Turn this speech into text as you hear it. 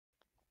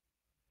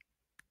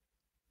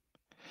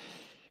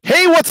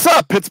What's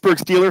up, Pittsburgh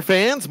Steelers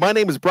fans? My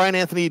name is Brian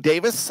Anthony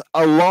Davis.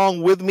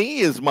 Along with me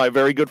is my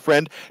very good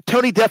friend,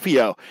 Tony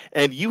Defio.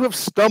 And you have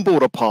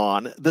stumbled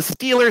upon the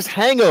Steelers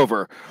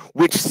hangover,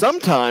 which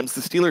sometimes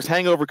the Steelers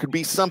hangover could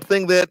be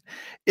something that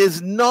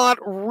is not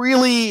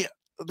really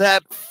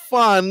that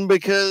fun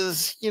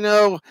because,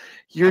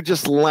 you're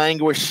just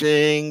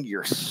languishing,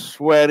 you're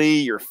sweaty,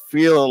 you're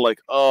feeling like,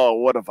 oh,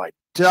 what have I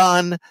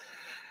done?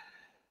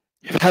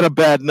 You've had a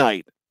bad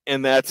night.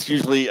 And that's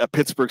usually a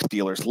Pittsburgh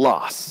Steelers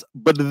loss.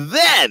 But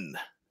then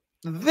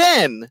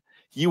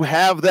you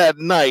have that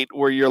night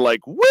where you're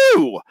like,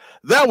 woo,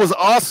 that was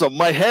awesome.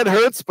 My head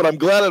hurts, but I'm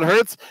glad it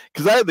hurts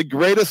because I had the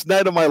greatest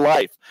night of my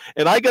life.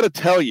 And I got to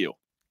tell you,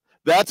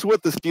 that's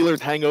what the Steelers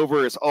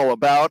hangover is all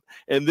about.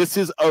 And this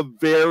is a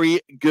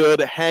very good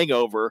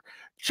hangover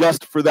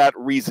just for that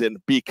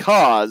reason,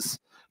 because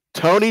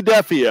Tony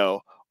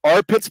Defio,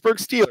 our Pittsburgh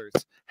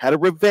Steelers, had a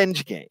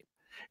revenge game.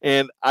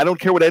 And I don't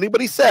care what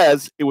anybody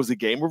says, it was a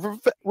game of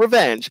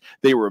revenge.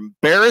 They were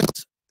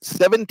embarrassed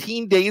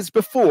 17 days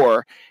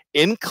before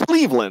in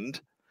Cleveland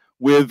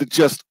with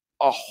just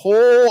a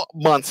whole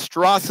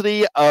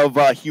monstrosity of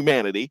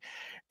humanity,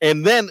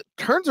 and then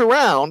turns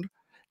around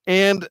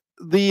and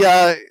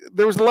there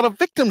was a lot of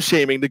victim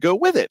shaming to go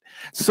with it.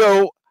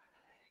 So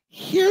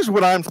here's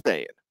what I'm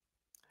saying.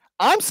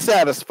 I'm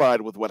satisfied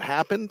with what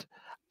happened.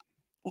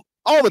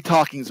 All the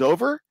talking's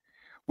over.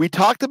 We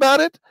talked about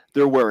it.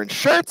 They're wearing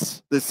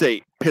shirts that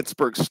say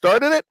Pittsburgh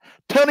started it.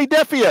 Tony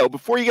Defio,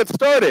 before you get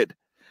started,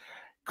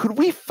 could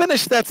we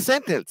finish that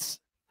sentence?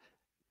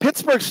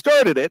 Pittsburgh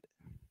started it,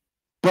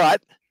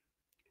 but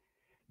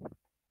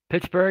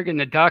Pittsburgh and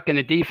the Duck and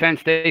the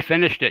defense, they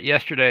finished it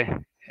yesterday.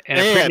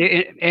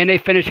 And they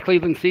finished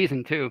Cleveland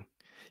season too.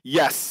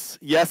 Yes.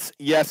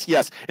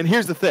 And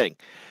here's the thing.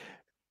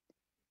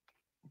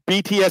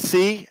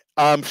 BTSC,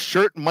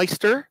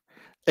 Shirtmeister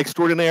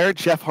extraordinaire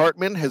Jeff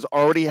Hartman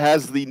already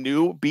has the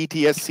new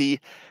BTSC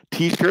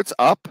T-shirts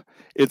up.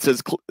 It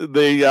says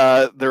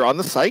they're on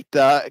the site.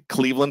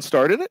 Cleveland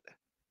started it,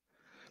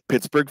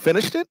 Pittsburgh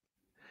finished it,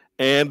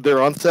 and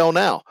they're on sale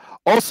now.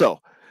 Also,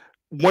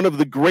 one of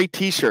the great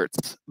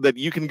T-shirts that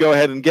you can go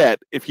ahead and get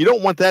if you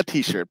don't want that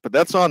T-shirt, but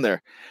that's on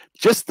there.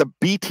 Just the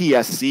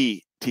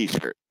BTSC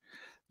T-shirt.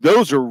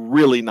 Those are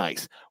really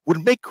nice.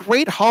 Would make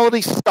great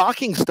holiday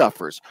stocking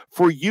stuffers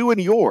for you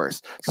and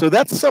yours. So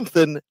that's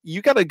something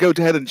you got to go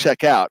ahead and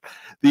check out.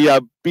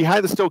 The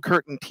Behind the Steel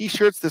Curtain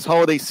T-shirts this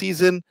holiday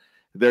season.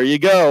 There you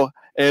go.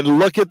 And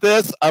look at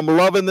this. I'm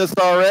loving this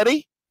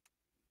already.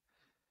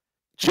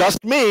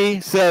 Just Me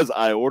says,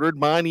 I ordered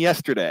mine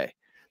yesterday.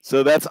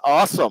 So that's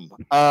awesome.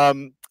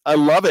 I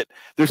love it.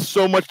 There's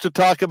so much to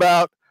talk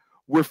about.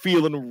 We're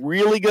feeling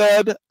really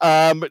good.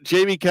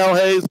 Jamie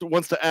Calhays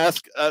wants to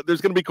ask,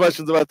 there's going to be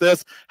questions about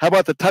this. How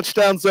about the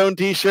Touchdown Zone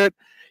T-shirt?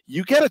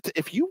 You get it.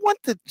 If you want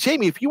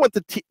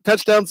the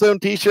Touchdown Zone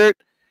T-shirt,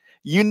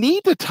 you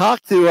need to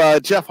talk to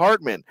Jeff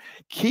Hartman.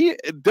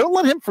 Don't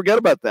let him forget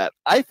about that.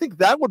 I think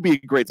that would be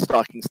a great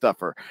stocking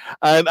stuffer.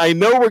 And I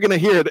know we're going to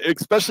hear it,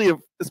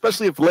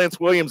 especially if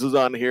Lance Williams is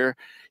on here.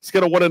 He's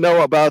going to want to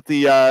know about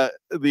the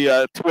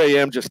 2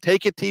 a.m. Just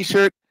Take It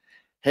T-shirt.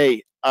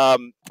 Hey,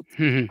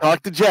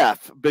 talk to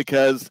Jeff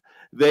because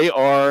they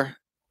are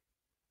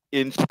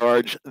in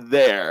charge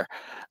there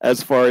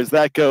as far as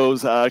that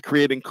goes,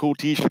 creating cool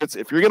T-shirts.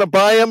 If you're going to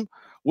buy them,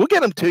 we'll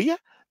get them to you.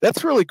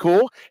 That's really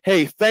cool.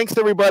 Hey, thanks,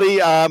 everybody.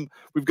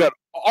 We've got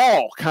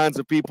all kinds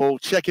of people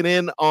checking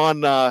in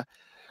on the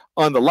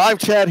live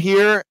chat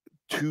here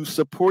to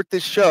support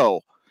this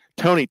show.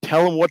 Tony,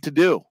 tell them what to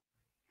do.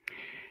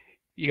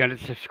 You got to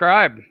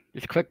subscribe.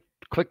 Just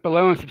click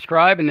below and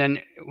subscribe, and then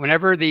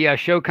whenever the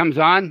show comes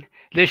on,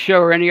 this show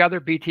or any other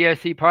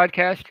BTSC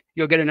podcast,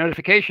 you'll get a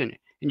notification,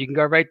 and you can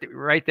go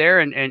right there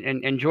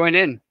and join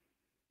in.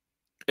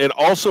 And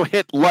also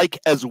hit like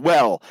as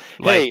well.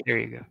 Hey, there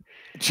you go.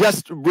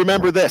 Just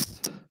remember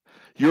this.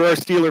 You're our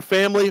Steeler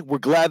family. We're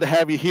glad to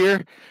have you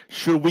here.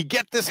 Should we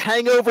get this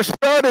hangover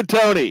started,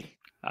 Tony?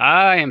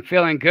 I am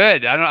feeling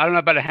good. I don't know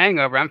about a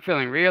hangover. I'm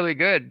feeling really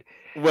good.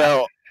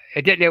 Well,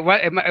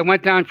 it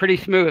went down pretty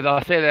smooth.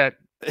 I'll say that.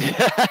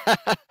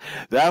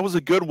 That was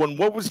a good one.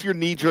 What was your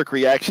knee-jerk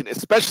reaction?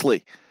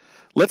 Especially,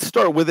 let's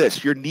start with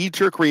this. Your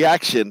knee-jerk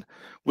reaction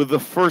with the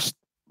first,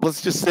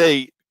 let's just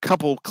say,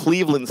 couple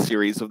Cleveland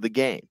series of the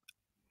game.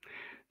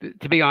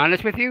 To be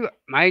honest with you,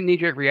 my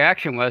knee-jerk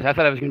reaction was I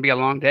thought it was going to be a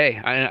long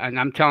day. And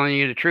I'm telling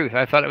you the truth.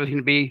 I thought it was going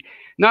to be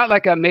not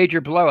like a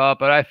major blowout,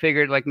 but I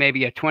figured like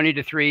maybe a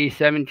 20-3,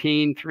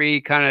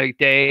 17-3 kind of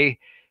day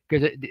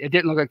because it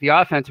didn't look like the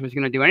offense was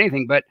going to do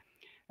anything. But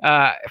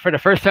for the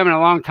first time in a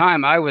long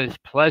time, I was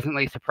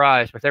pleasantly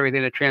surprised with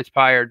everything that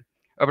transpired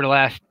over the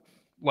last,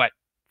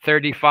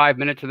 35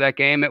 minutes of that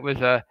game. It was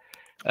a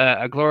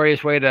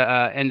glorious way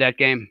to end that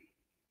game.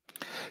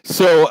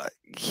 So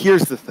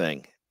here's the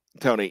thing,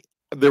 Tony.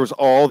 There was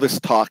all this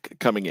talk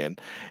coming in,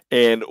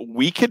 and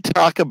we could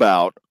talk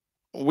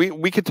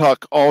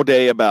all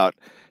day about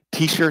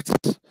T-shirts,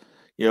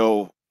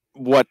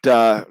 what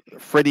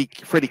Freddie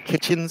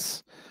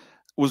Kitchens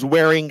was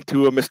wearing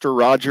to a Mr.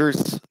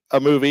 Rogers a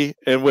movie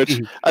in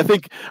which I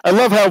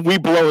love how we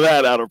blow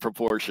that out of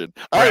proportion.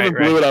 I even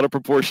blew it out of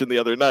proportion the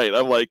other night.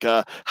 I'm like,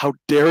 how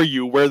dare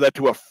you wear that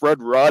to a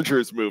Fred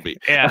Rogers movie?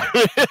 Yeah.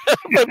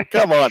 But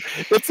come on,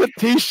 it's a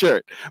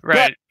T-shirt.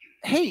 Right.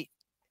 But, hey,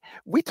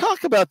 we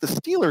talk about the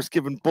Steelers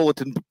giving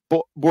bulletin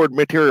board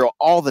material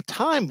all the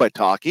time by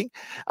talking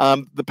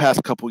the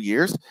past couple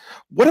years.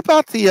 What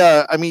about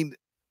the, I mean,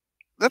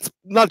 that's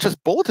not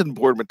just bulletin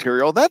board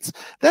material.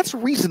 That's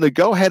reason to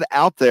go ahead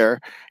out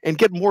there and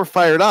get more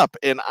fired up.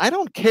 And I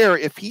don't care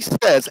if he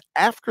says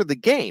after the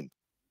game,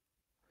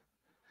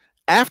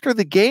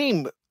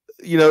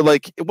 you know,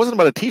 like it wasn't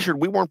about a T-shirt.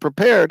 We weren't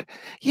prepared.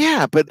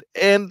 Yeah,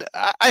 and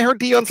I heard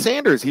Deion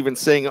Sanders even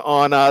saying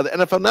on the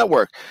NFL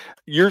Network,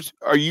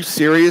 "Are you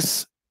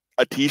serious?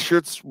 A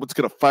T-shirt's what's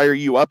going to fire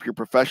you up? You're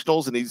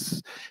professionals." And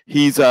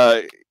he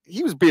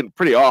was being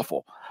pretty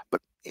awful.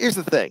 But here's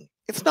the thing: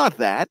 it's not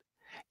that.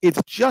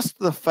 It's just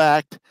the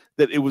fact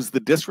that it was the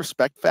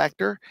disrespect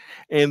factor.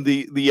 And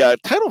the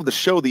title of the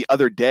show the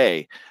other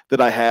day that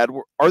I had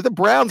are the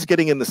Browns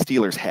getting in the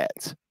Steelers'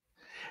 heads?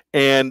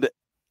 And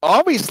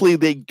obviously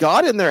they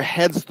got in their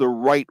heads the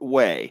right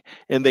way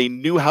and they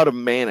knew how to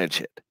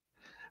manage it,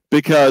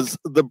 because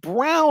the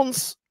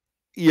Browns,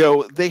 you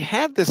know, they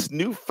had this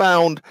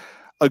newfound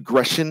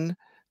aggression.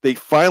 They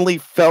finally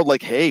felt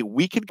like, hey,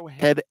 we can go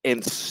ahead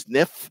and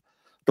sniff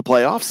the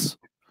playoffs.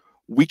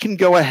 We can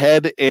go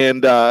ahead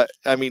and,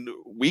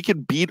 we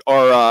can beat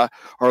our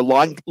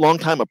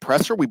long-time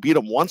oppressor. We beat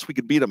them once. We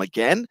could beat them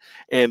again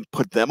and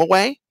put them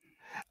away.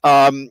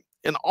 And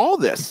all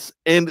this.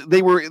 And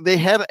they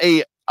had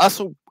a us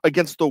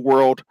against the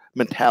world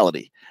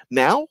mentality.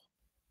 Now,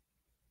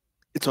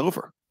 it's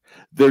over.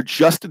 They're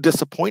just a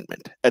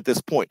disappointment at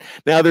this point.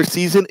 Now, their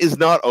season is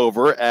not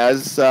over,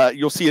 as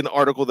you'll see an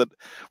article that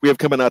we have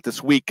coming out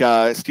this week,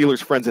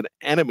 Steelers, Friends, and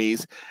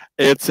Enemies.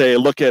 It's a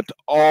look at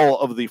all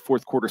of the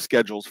fourth quarter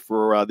schedules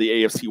for the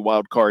AFC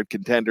wildcard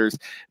contenders,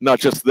 not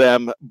just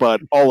them,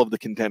 but all of the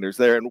contenders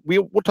there. And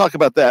we'll talk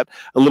about that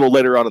a little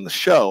later on in the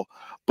show.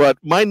 But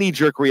my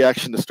knee-jerk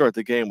reaction to start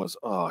the game was,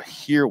 oh,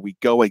 here we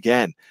go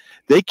again.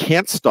 They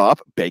can't stop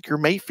Baker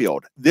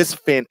Mayfield. This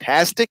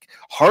fantastic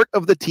heart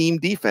of the team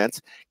defense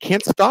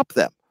can't stop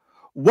them.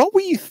 What were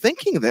you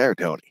thinking there,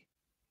 Tony?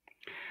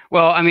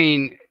 Well, I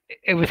mean,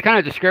 it was kind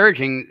of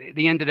discouraging,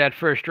 the end of that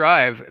first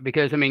drive,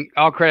 because, I mean,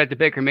 all credit to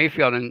Baker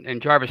Mayfield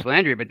and Jarvis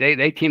Landry, but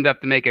they teamed up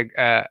to make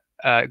a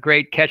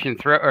great catch and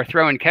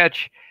throw and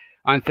catch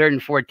on 3rd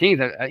and 14.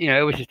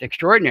 It was just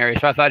extraordinary.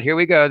 So I thought, here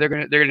we go. They're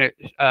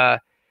gonna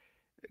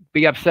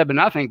be up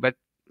 7-0, but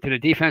to the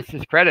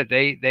defense's credit,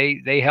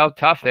 they held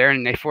tough there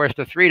and they forced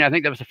a 3. And I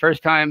think that was the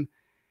first time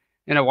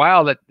in a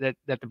while that the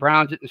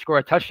Browns didn't score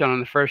a touchdown on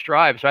the first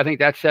drive. So I think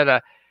that set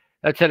a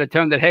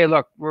tone that, hey,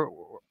 look, we're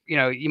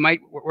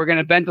going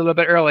to bend a little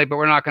bit early, but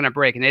we're not going to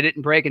break. And they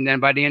didn't break. And then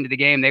by the end of the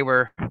game, they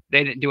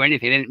didn't do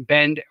anything. They didn't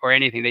bend or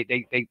anything.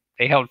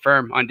 They held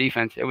firm on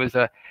defense. It was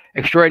a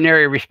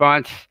extraordinary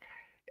response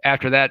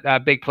after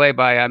that big play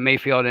by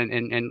Mayfield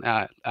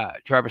and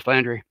Jarvis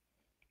Landry.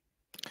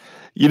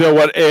 You know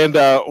what? And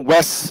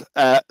Wes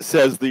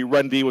says the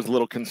run D was a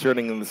little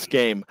concerning in this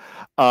game.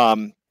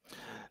 And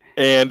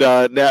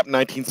Knapp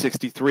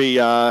 1963.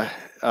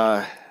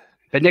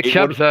 But Nick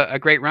Chubb's a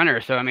great runner,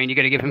 so I mean, you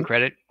got to give him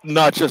credit.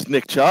 Not just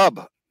Nick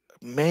Chubb,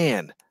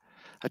 man.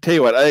 I tell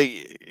you what,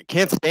 I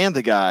can't stand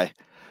the guy,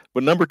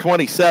 but number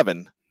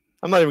 27.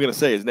 I'm not even going to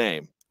say his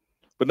name,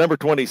 but number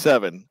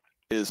 27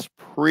 is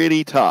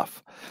pretty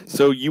tough.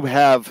 So you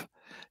have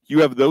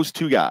those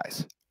two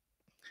guys,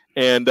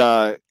 and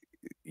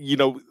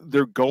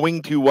they're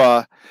going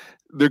to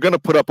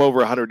put up over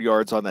 100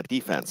 yards on that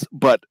defense,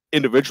 but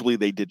individually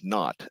they did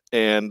not,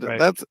 and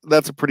right.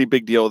 That's a pretty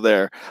big deal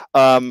there.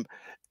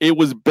 It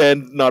was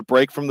bend not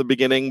break from the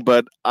beginning,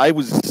 but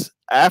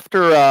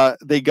after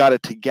they got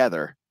it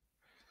together,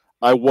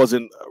 I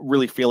wasn't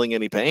really feeling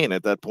any pain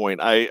at that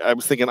point. I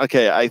was thinking,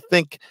 okay, I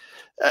think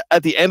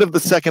at the end of the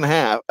second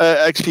half,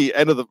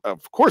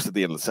 of course at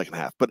the end of the second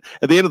half, but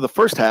at the end of the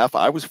first half,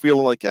 I was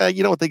feeling like,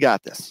 you know what, they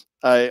got this.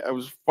 I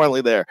was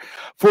finally there.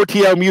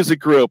 4TL Music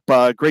Group,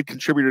 great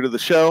contributor to the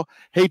show.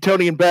 Hey,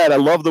 Tony and Bad, I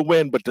love the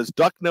win, but does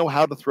Duck know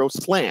how to throw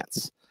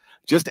slants?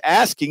 Just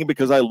asking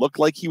because I looked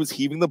like he was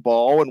heaving the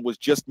ball and was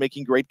just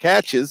making great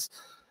catches,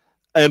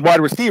 and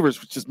wide receivers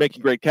was just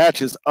making great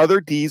catches.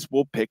 Other Ds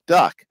will pick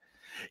Duck.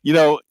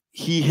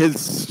 He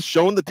has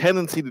shown the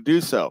tendency to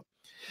do so.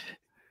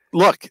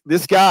 Look,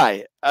 this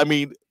guy, I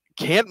mean,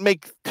 can't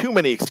make too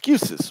many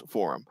excuses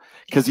for him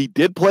because he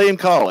did play in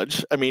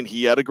college. I mean,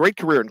 he had a great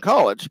career in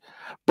college,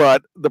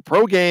 but the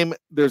pro game,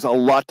 there's a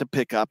lot to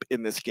pick up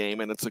in this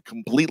game, and it's a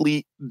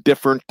completely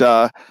different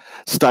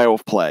style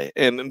of play.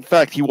 And in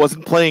fact, he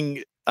wasn't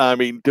playing,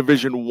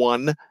 Division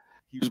I.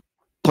 He was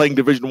playing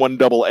Division I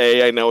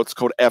AA. I know it's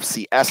called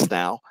FCS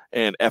now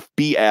and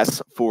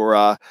FBS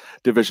for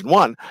Division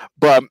I.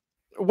 But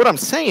what I'm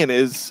saying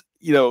is,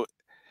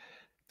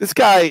 this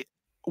guy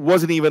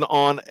wasn't even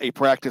on a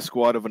practice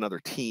squad of another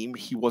team.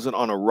 He wasn't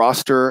on a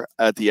roster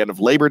at the end of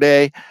Labor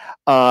Day.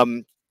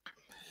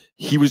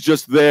 he was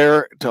just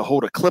there to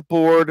hold a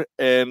clipboard,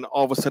 and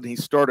all of a sudden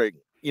he's starting.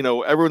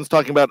 Everyone's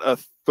talking about a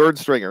third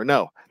stringer.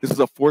 No, this is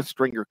a fourth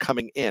stringer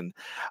coming in.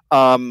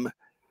 And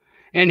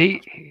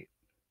he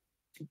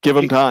give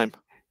him time.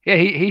 Yeah,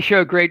 he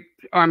showed great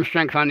arm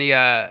strength on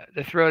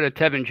the throw to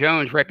Tevin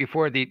Jones right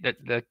before the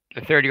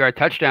 30-yard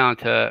touchdown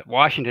to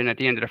Washington at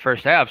the end of the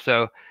first half.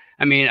 So,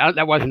 I mean,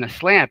 that wasn't a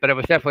slant, but it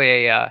was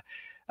definitely a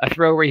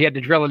throw where he had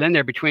to drill it in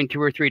there between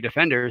 2 or 3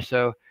 defenders.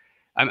 So,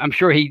 I'm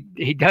sure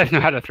he does know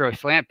how to throw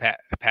slant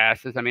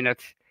passes. I mean,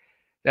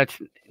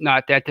 that's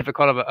not that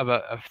difficult of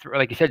a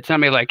like you said.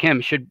 Somebody like him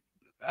should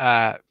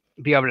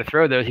be able to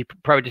throw those. He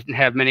probably didn't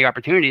have many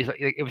opportunities.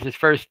 It was his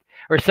first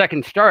or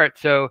second start,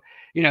 so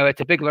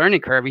it's a big learning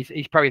curve.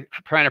 He's probably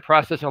trying to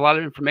process a lot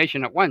of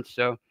information at once.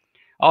 So,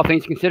 all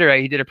things considered,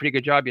 he did a pretty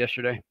good job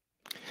yesterday.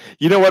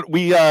 You know what?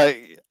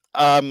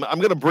 I'm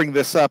going to bring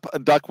this up.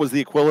 Duck was the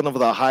equivalent of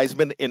the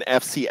Heisman in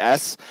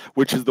FCS,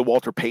 which is the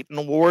Walter Payton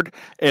Award,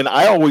 and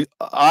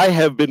I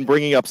have been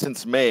bringing up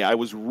since May. I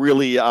was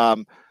really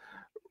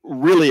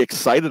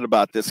excited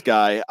about this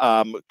guy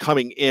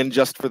coming in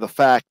just for the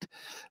fact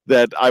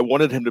that I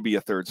wanted him to be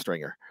a third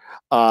stringer,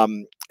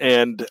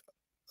 and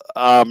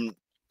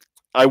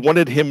I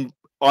wanted him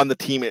on the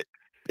team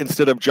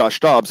instead of Josh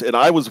Dobbs, and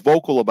I was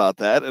vocal about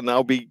that, and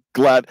I'll be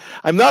glad.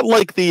 I'm not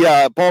like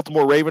the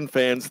Baltimore Raven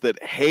fans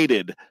that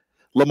hated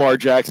Lamar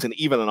Jackson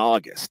even in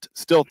August,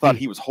 still thought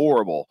he was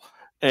horrible,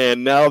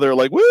 and now they're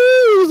like, woo,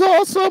 he was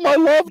awesome, I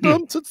loved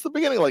him since the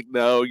beginning. Like,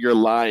 no, you're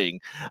lying,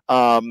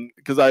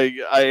 because I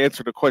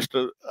answered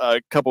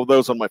a couple of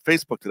those on my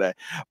Facebook today.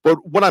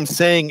 But what I'm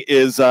saying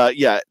is,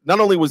 not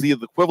only was he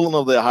the equivalent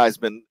of the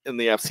Heisman in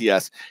the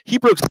FCS, he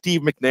broke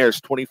Steve McNair's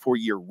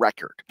 24-year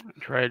record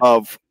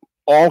of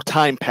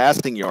all-time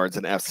passing yards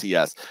in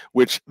FCS,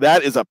 which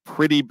that is a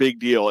pretty big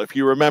deal. If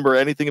you remember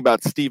anything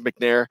about Steve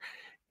McNair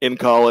in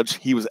college,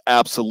 he was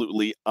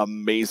absolutely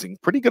amazing.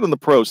 Pretty good in the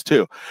pros,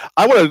 too.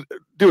 I want to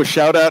do a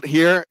shout-out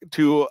here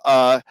to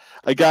a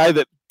guy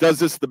that does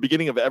this at the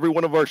beginning of every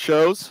one of our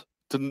shows,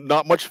 to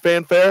not much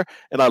fanfare,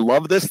 and I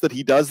love this, that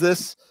he does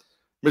this.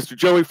 Mr.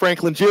 Joey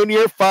Franklin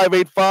Jr.,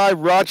 585,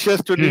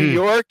 Rochester, New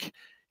York.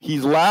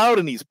 He's loud,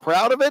 and he's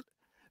proud of it.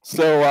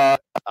 So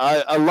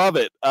I love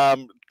it.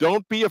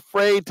 Don't be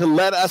afraid to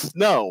let us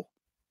know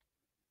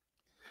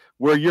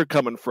where you're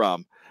coming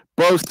from.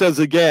 Bo says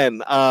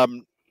again,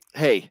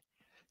 hey,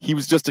 he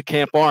was just a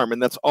camp arm,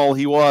 and that's all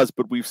he was.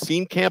 But we've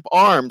seen camp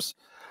arms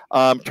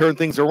turn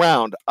things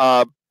around.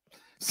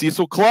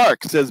 Cecil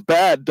Clark says,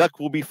 bad, Duck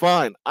will be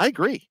fine. I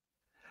agree.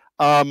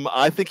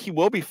 I think he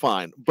will be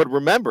fine. But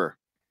remember,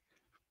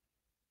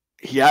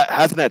 he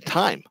hasn't had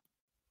time.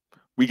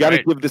 We got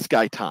to give this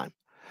guy time.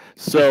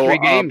 So 3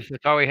 games,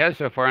 that's all he has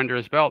so far under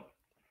his belt.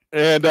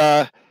 And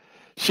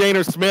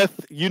Shaner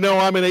Smith,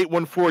 I'm an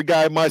 814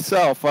 guy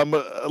myself. I'm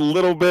a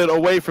little bit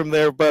away from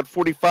there, about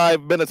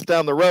 45 minutes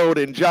down the road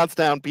in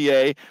Johnstown,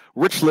 PA,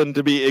 Richland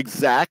to be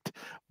exact.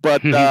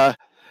 But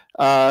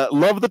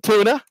love the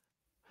tuna.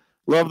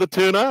 Love the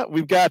tuna.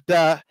 We've got,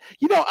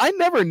 I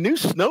never knew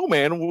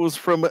Snowman was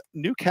from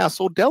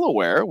Newcastle,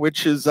 Delaware,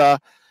 which is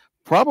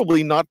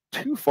probably not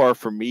too far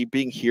from me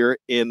being here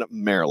in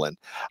Maryland.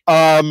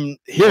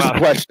 Here's a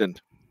question.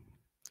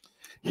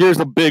 Here's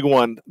a big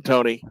one,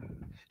 Tony.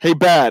 Hey,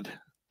 bad.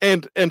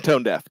 And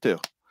tone deaf, too.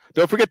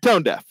 Don't forget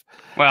tone deaf.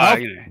 Well,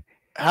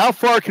 how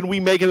far can we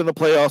make it in the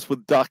playoffs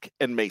with Duck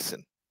and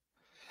Mason?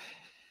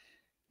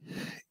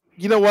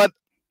 You know what?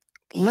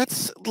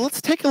 Let's go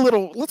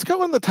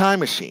in the time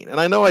machine. And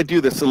I know I do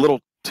this a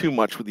little too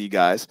much with you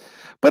guys,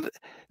 but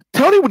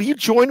Tony, would you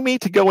join me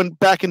to go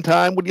back in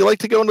time? Would you like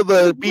to go into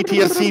the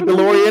BTSC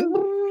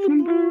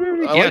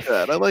DeLorean? Yes.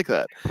 I like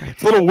that.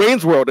 It's a little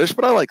Wayne's World-ish,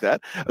 but I like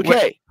that.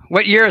 Okay.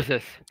 What year is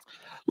this?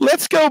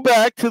 Let's go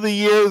back to the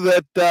year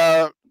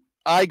that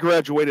I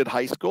graduated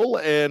high school,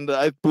 and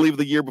I believe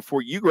the year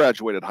before you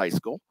graduated high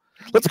school.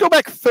 Let's go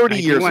back 30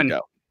 years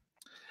ago.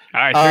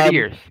 All right, 30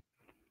 years.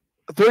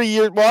 30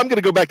 years. Well, I'm going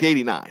to go back to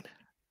 89.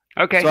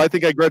 Okay. So I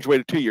think I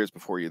graduated 2 years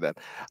before you then.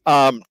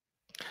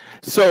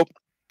 So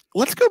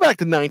let's go back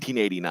to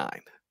 1989.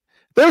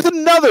 There's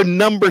another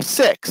number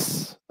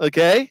 6,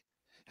 okay?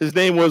 His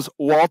name was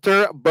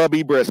Walter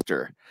Bubby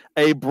Brister,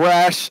 a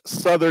brash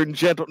Southern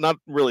not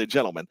really a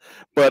gentleman,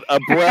 but a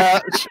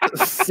brash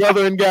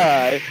Southern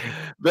guy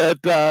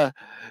that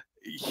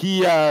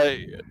he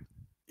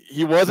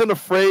wasn't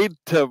afraid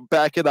to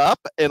back it up.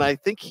 And I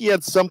think he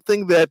had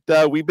something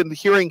that we've been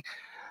hearing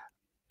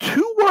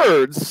 2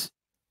 words.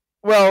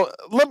 Well,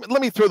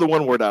 let me throw the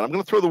one word out. I'm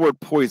going to throw the word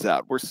poise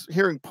out. We're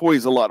hearing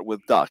poise a lot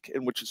with Duck,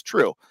 and which is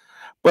true.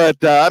 But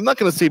I'm not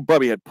going to say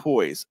Bubby had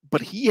poise,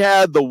 but he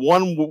had the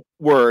one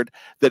word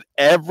that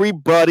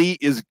everybody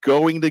is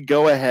going to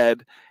go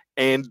ahead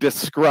and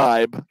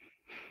describe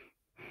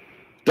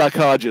Duck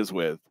Hodges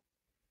with.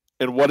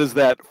 And what is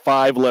that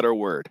 5-letter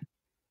word?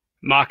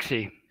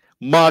 Moxie.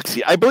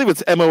 Moxie. I believe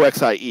it's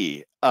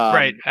Moxie.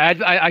 Right.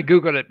 I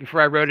Googled it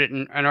before I wrote it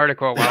in an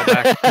article a while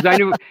back because I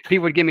knew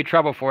people would give me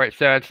trouble for it.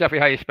 So it's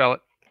definitely how you spell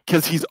it.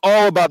 Because he's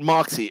all about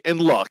Moxie.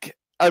 And look,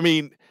 I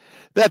mean,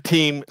 that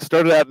team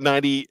started out in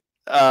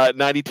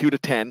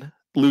 92-10,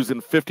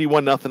 losing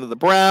 51-0 to the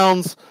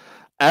Browns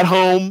at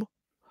home.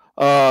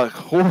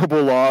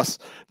 Horrible loss.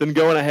 Then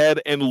going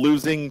ahead and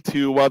losing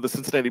to the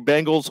Cincinnati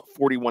Bengals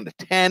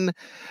 41-10.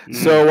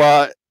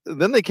 So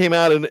then they came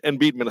out and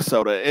beat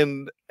Minnesota,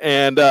 and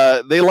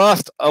they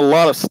lost a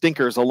lot of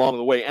stinkers along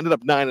the way. Ended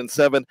up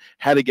 9-7.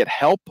 Had to get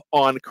help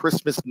on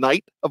Christmas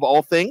night of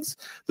all things.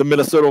 The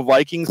Minnesota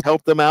Vikings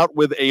helped them out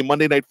with a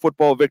Monday Night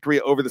Football victory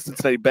over the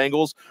Cincinnati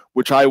Bengals,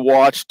 which I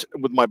watched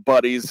with my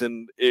buddies,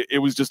 and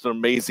it was just an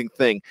amazing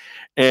thing,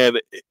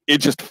 and it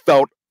just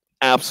felt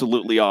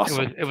absolutely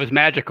awesome. It was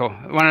magical.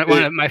 One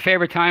of my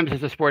favorite times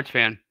as a sports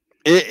fan.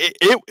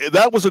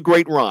 That was a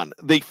great run.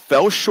 They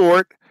fell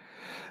short.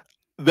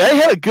 They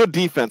had a good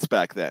defense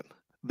back then.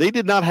 They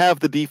did not have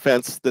the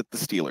defense that the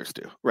Steelers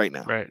do right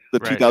now. Right. The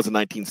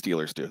 2019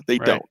 Steelers do. They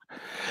don't.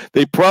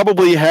 They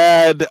probably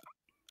had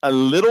a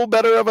little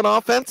better of an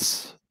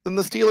offense than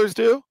the Steelers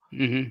do.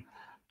 Mm-hmm.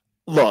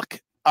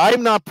 Look,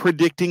 I'm not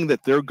predicting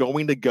that they're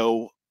going to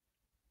go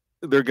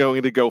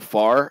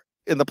far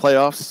in the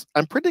playoffs.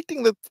 I'm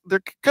predicting that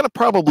they're going to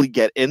probably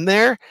get in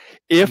there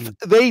if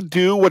they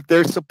do what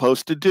they're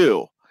supposed to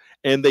do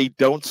and they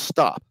don't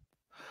stop.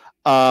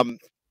 And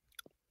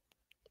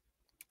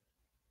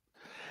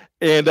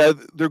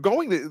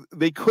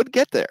they could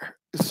get there.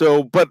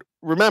 So, but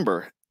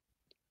remember,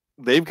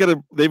 they've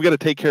got to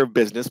take care of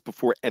business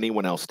before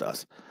anyone else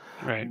does.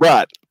 Right.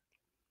 But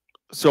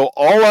so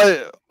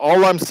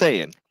all I'm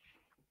saying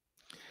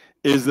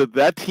is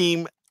that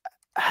team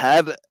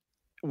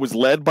was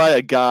led by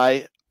a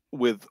guy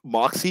with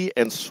moxie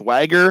and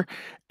swagger,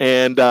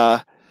 and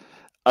I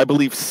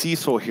believe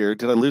Cecil here.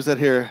 Did I lose that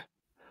here?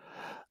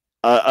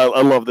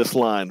 I love this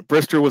line.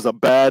 Brister was a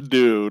bad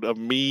dude, a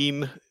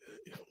mean.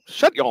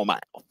 Shut your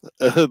mouth.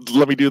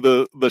 Let me do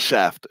the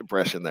Shaft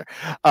impression there.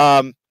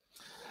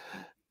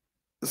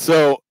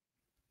 So,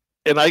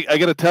 and I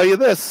got to tell you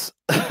this.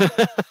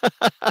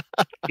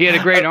 He had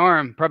a great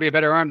arm, probably a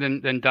better arm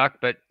than Duck,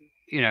 but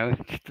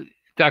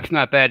Duck's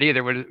not bad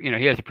either.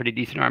 He has a pretty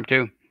decent arm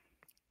too.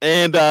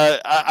 And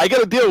I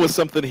got to deal with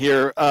something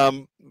here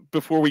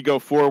before we go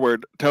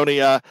forward. Tony,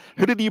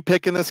 who did you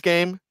pick in this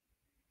game?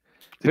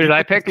 Who did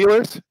I pick?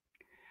 Steelers?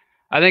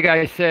 I think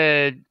I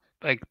said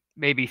like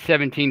maybe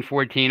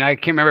 17-14. I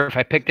can't remember if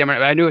I picked them.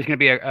 I knew it was going to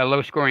be a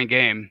low-scoring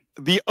game.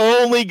 The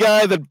only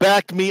guy that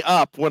backed me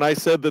up when I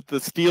said that the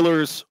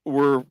Steelers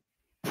were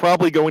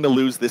probably going to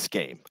lose this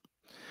game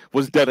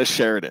was Dennis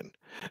Sheridan.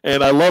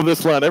 And I love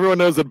this line. Everyone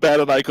knows that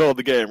Bat and I called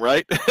the game,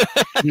 right?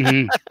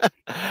 Mm-hmm.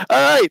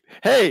 All right.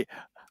 Hey,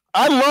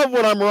 I love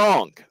when I'm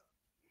wrong.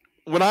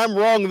 When I'm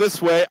wrong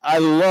this way, I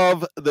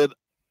love that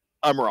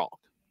I'm wrong.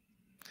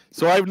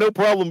 So I have no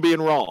problem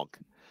being wrong.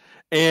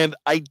 And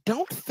I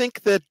don't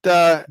think that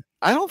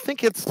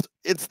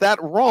it's that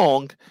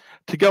wrong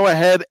to go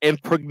ahead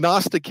and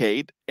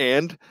prognosticate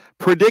and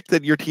predict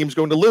that your team's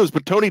going to lose.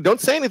 But Tony,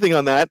 don't say anything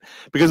on that,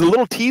 because a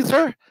little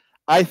teaser,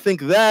 I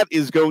think that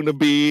is going to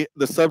be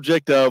the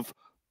subject of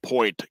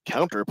Point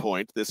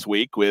Counterpoint this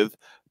week with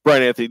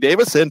Brian Anthony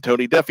Davis and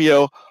Tony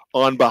Defeo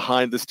on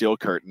Behind the Steel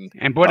Curtain.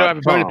 And boy, do I have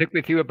a bone to pick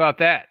with you about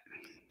that.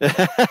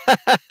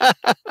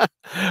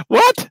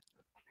 What?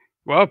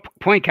 Well,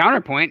 Point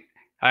Counterpoint.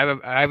 I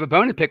have a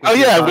bone to pick with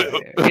you.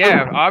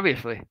 Yeah,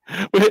 obviously.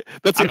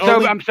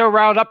 I'm so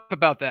riled up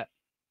about that.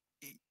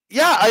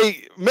 Yeah,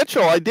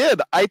 Mitchell, I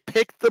did. I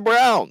picked the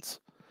Browns.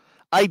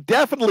 I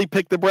definitely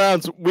picked the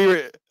Browns.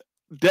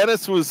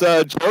 Dennis was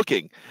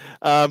joking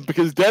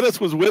because Dennis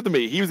was with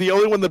me. He was the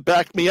only one that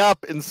backed me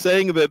up in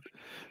saying that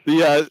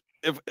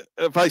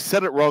if I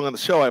said it wrong on the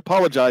show, I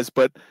apologize.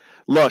 But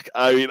look,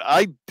 I mean,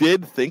 I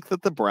did think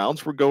that the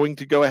Browns were going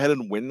to go ahead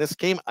and win this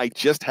game. I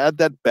just had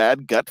that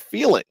bad gut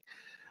feeling.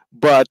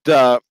 But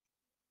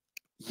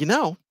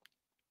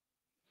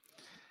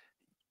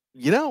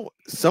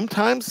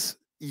sometimes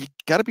you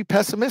got to be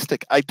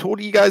pessimistic. I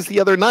told you guys the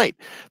other night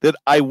that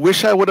I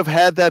wish I would have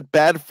had that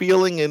bad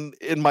feeling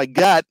in my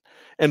gut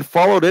and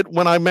followed it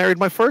when I married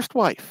my first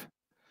wife.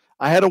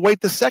 I had to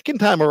wait the second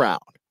time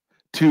around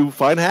to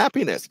find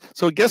happiness.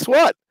 So guess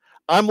what?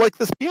 I'm like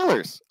the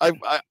Steelers.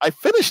 I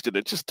finished it.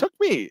 It just took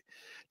me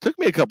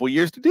a couple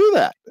years to do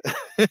that.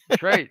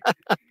 That's right.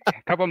 A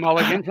couple of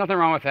mulligans. Nothing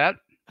wrong with that.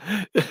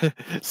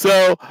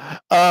 So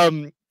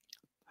I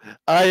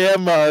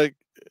am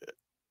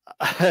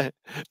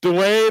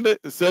Dwayne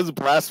says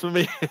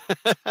blasphemy.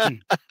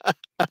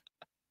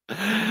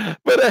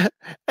 But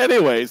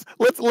anyways,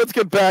 let's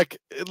get back.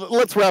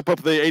 Let's wrap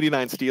up the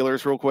 89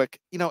 Steelers real quick.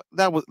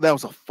 That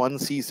was a fun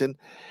season.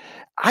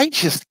 I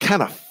just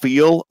kind of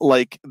feel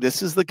like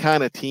this is the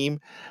kind of team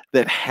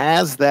that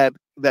has that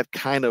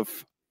kind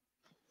of,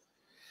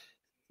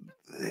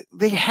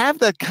 they have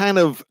that kind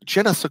of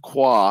je ne sais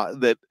quoi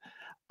that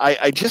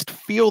I just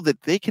feel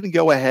that they can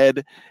go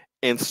ahead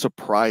and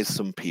surprise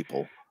some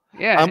people.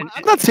 Yeah.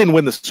 I'm not saying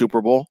win the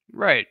Super Bowl.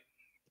 Right.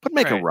 But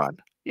make a run.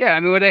 Yeah,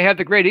 I mean, they have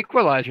the great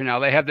equalizer now.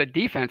 They have the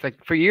defense.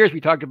 Like for years, we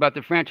talked about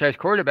the franchise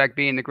quarterback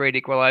being the great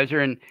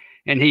equalizer, and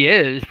he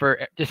is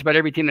for just about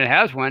every team that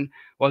has one.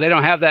 Well, they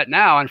don't have that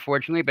now,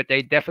 unfortunately, but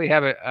they definitely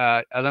have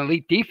an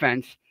elite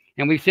defense.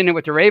 And we've seen it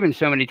with the Ravens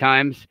so many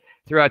times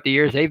throughout the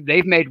years.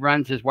 They've made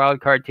runs as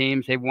wild card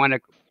teams. They've won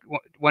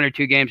one or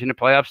two games in the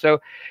playoffs. So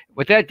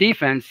with that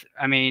defense,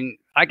 I mean,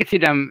 I could see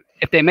them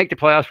if they make the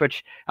playoffs,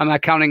 which I'm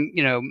not counting,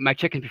 my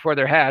chickens before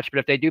they're hatched. But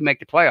if they do make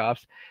the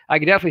playoffs, I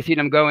could definitely see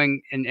them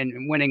going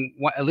and winning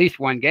at least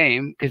one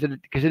game because of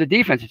the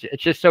defense.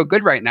 It's just so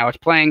good right now. It's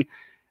playing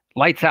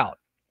lights out.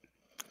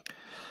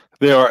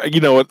 They are,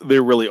 they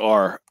really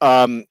are.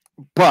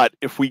 But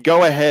if we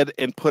go ahead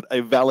and put a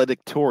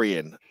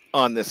valedictorian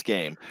on this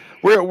game,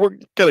 we're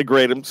gonna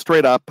grade them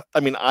straight up. I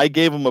mean, I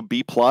gave them a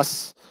B+,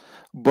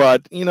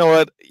 but you know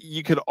what?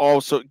 You could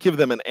also give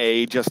them an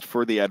A just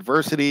for the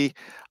adversity.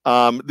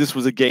 This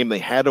was a game they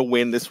had to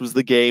win. This was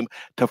the game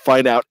to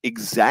find out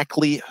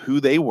exactly who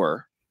they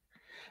were,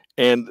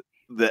 and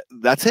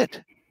that's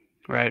it.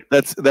 Right.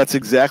 That's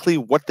exactly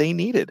what they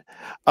needed.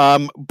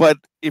 But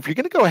if you're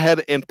going to go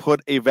ahead and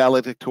put a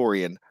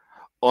valedictorian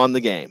on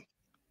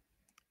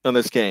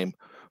this game,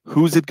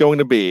 who's it going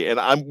to be? And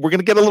we're going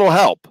to get a little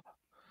help.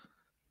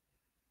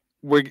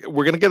 We're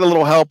going to get a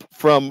little help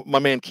from my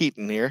man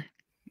Keaton here.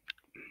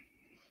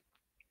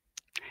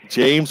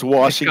 James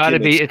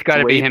Washington. It's got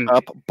to be him.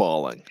 Up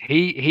balling.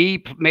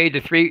 He made the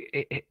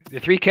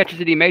three catches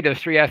that he made. Those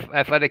three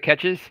athletic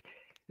catches.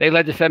 They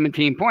led to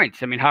 17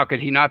 points. I mean, how could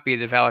he not be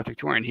the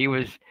valedictorian? He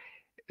was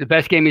the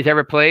best game he's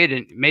ever played,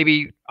 and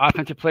maybe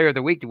offensive player of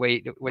the week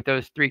with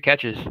those three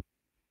catches.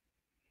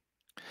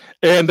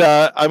 And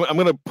I'm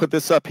going to put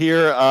this up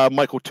here.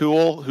 Michael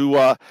Toole, who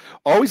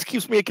always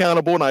keeps me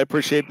accountable, and I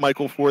appreciate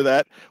Michael for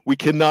that. We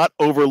cannot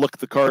overlook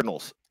the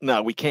Cardinals.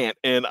 No, we can't.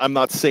 And I'm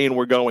not saying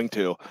we're going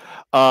to.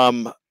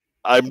 I'm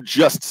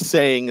just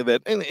saying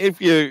that, and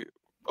if you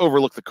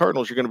overlook the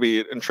Cardinals, you're going to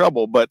be in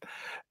trouble. But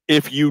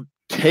if you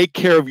take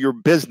care of your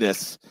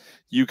business,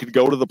 you could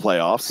go to the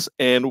playoffs.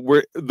 And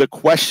the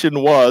question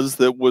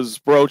that was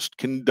broached,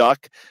 can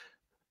Duck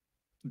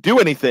do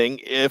anything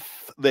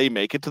if they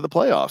make it to the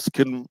playoffs?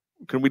 Can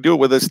we do it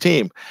with this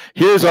team?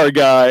 Here's our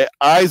guy,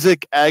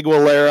 Isaac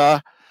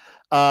Aguilera.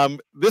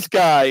 This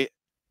guy,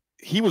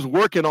 he was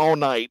working all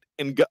night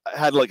and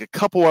had like a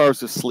couple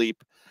hours of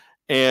sleep,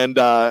 and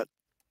I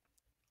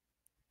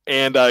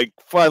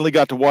finally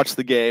got to watch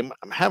the game.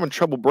 I'm having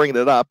trouble bringing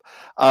it up,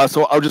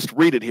 so I'll just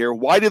read it here.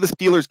 Why did the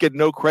Steelers get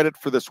no credit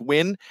for this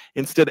win?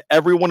 Instead,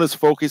 everyone is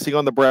focusing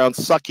on the Browns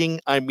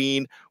sucking. I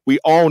mean, we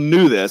all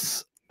knew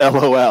this.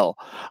 LOL.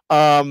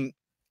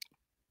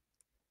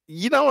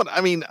 You know what?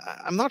 I mean,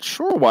 I'm not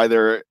sure why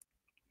they're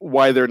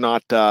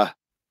not.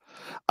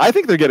 I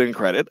think they're getting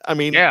credit. I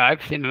mean, yeah,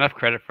 I've seen enough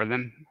credit for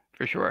them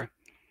for sure.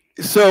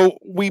 So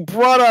we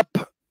brought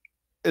up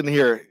in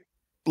here.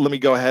 Let me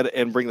go ahead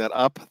and bring that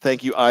up.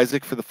 Thank you,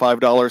 Isaac, for the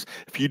 $5.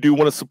 If you do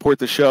want to support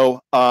the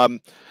show,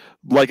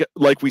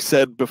 like we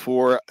said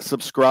before,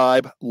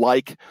 subscribe,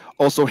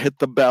 also hit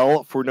the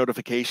bell for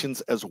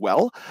notifications as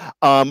well.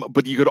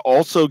 But you could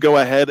also go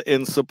ahead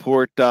and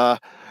support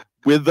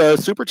with the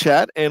super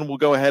chat, and we'll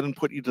go ahead and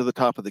put you to the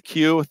top of the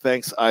queue.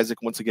 Thanks,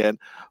 Isaac, once again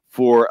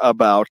for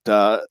about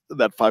that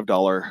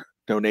 $5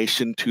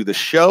 donation to the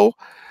show.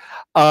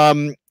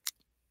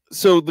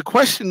 So the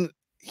question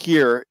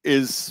here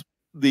is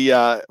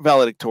the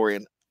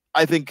valedictorian.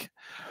 I think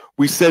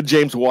we said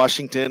James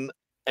Washington,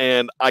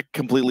 and I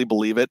completely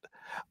believe it.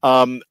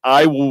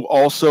 I will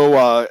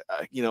also,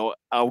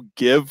 I'll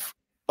give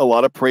a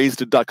lot of praise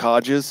to Duck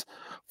Hodges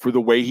for the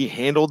way he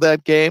handled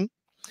that game.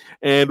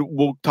 And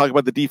we'll talk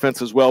about the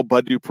defense as well.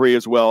 Bud Dupree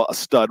as well, a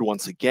stud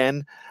once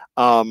again.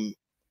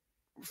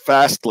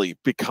 Fastly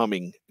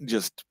becoming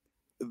just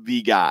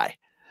the guy.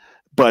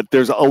 But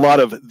there's a lot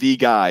of the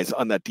guys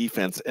on that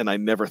defense, and I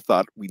never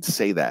thought we'd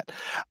say that.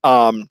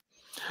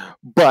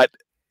 But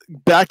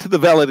back to the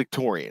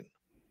valedictorian.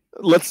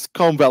 Let's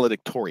call them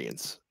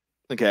valedictorians,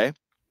 okay?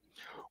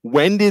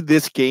 When did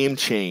this game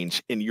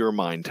change in your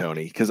mind,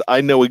 Tony? Because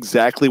I know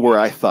exactly where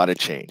I thought it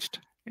changed.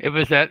 It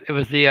was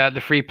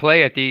the free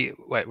play at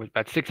with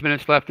about 6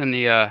 minutes left in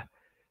the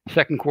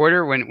second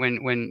quarter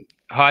when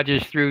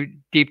Hodges threw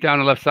deep down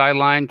the left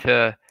sideline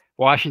to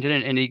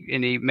Washington and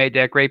he made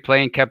that great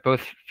play and kept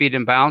both feet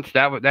in bounds.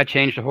 That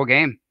changed the whole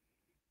game.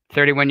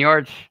 31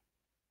 yards.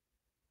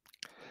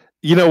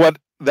 You know what?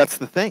 That's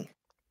the thing.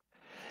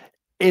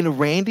 And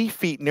Randy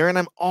Fichtner, and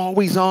I'm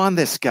always on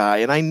this guy,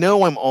 and I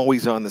know I'm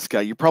always on this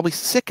guy. You're probably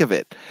sick of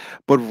it.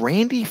 But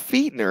Randy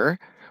Fichtner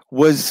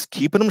was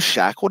keeping him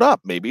shackled up.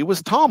 Maybe it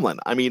was Tomlin.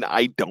 I mean,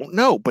 I don't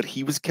know, but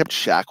he was kept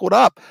shackled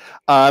up.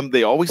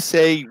 They always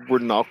say we're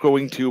not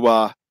going to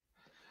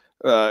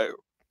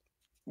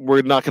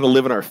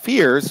live in our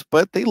fears,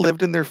 but they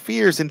lived in their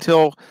fears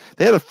until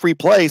they had a free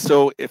play.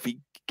 So if he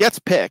gets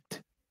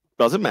picked,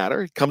 doesn't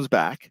matter. He comes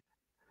back.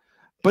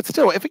 But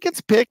still, if it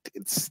gets picked,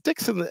 it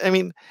sticks in I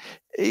mean,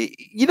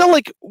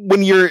 like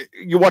when you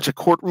watch a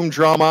courtroom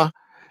drama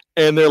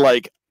and they're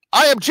like,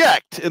 I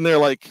object, and they're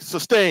like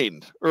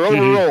sustained or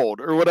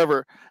overruled or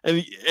whatever,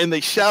 and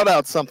they shout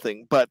out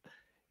something, but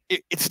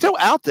it's still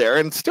out there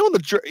and it's still in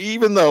the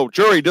even though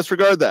jury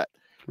disregard that.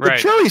 The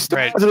jury still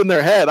has it in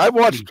their head. I've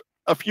watched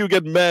a few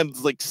good men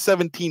like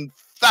 17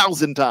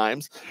 1,000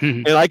 times,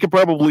 and I could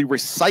probably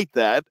recite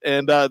that.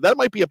 And that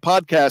might be a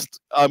podcast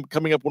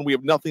coming up when we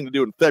have nothing to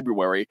do in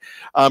February.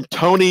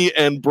 Tony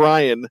and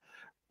Brian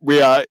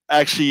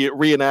actually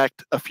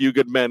reenact A Few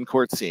Good Men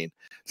court scene.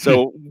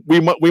 So we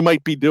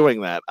might be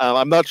doing that.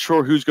 I'm not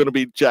sure who's going to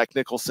be Jack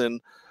Nicholson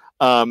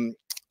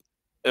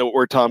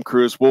or Tom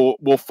Cruise.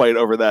 We'll fight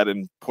over that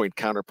in point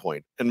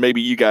counterpoint, and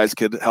maybe you guys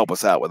could help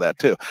us out with that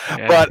too.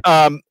 Yeah.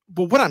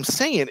 But what I'm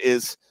saying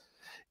is,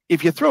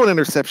 if you throw an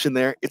interception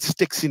there, it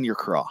sticks in your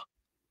craw.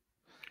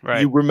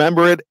 Right. You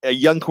remember it. A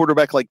young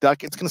quarterback like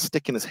Duck, it's going to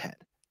stick in his head.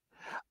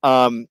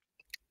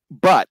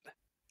 But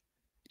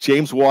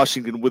James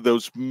Washington with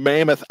those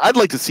mammoth, I'd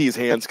like to see his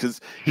hands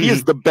because he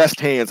has the best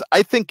hands.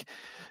 I think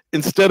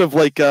instead of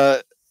like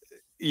natural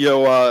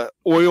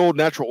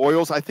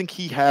oils, I think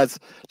he has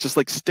just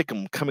like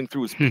stickum coming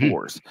through his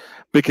pores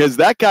because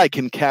that guy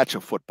can catch a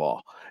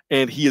football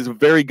and he has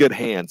very good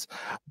hands.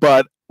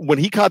 But when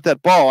he caught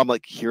that ball, I'm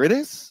like, here it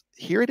is.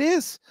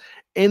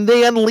 And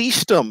they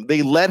unleashed him.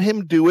 They let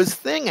him do his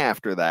thing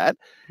after that.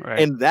 Right.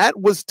 And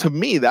that was, to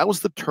me, that was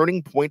the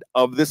turning point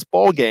of this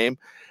ball game.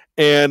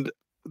 And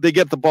they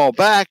get the ball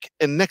back,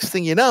 and next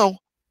thing you know,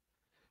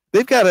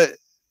 they've got a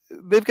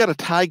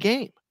tie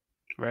game.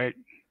 Right.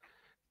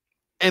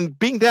 And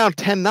being down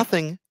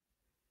 10-0,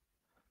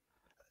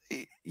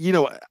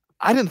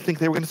 I didn't think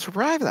they were going to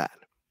survive that.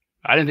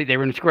 I didn't think they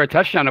were going to score a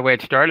touchdown the way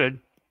it started.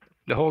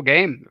 The whole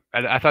game.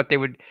 I thought they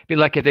would be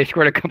lucky if they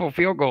scored a couple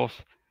field goals.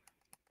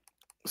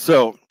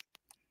 So,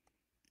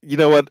 you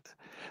know what?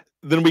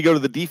 Then we go to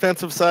the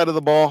defensive side of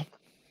the ball.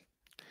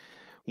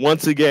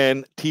 Once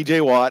again,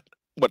 TJ Watt,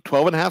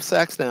 12.5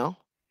 sacks now,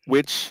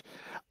 which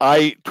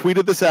I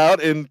tweeted this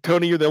out, and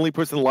Tony, you're the only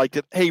person who liked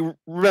it. Hey,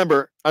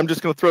 remember, I'm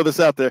just going to throw this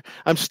out there.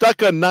 I'm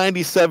stuck on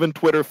 97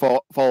 Twitter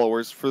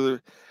followers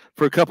for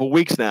a couple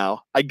weeks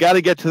now. I got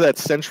to get to that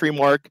century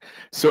mark.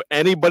 So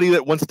anybody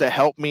that wants to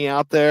help me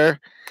out there,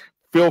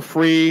 feel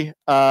free.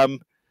 At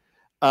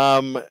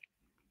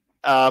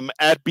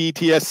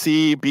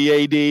BTSC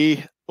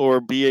BAD or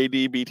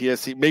BAD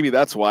BTSC. Maybe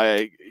that's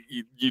why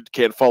you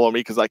can't follow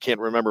me, because I can't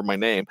remember my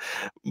name.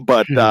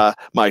 But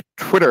my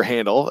Twitter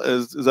handle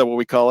is that what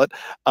we call it?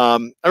 I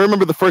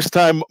remember the first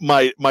time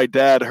my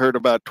dad heard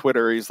about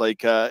Twitter. He's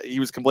like, he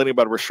was complaining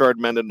about Rashard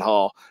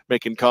Mendenhall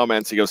making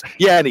comments. He goes,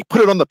 yeah, and he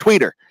put it on the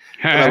tweeter.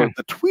 And I went,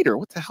 the tweeter?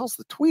 What the hell's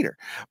the tweeter?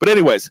 But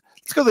anyways,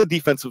 let's go to the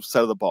defensive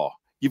side of the ball.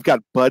 You've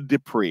got Bud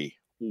Dupree.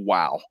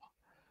 Wow.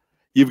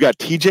 You've got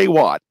TJ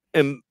Watt.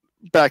 And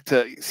back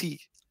to, see,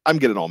 I'm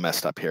getting all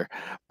messed up here.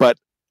 But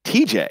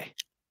TJ,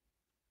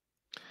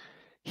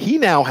 he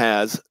now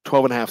has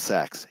 12.5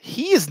 sacks.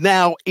 He is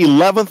now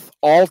 11th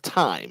all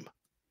time,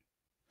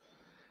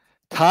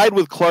 tied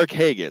with Clark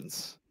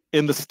Haggans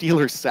in the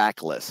Steelers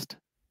sack list.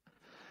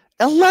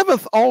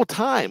 11th all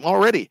time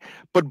already.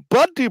 But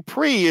Bud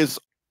Dupree is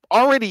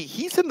already,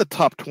 he's in the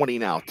top 20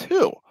 now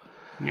too.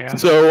 Yeah.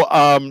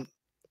 So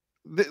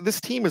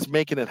this team is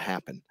making it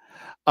happen.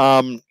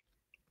 And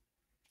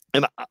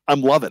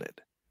I'm loving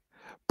it.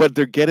 But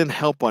they're getting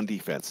help on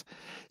defense.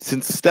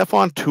 Since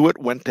Stephon Tuitt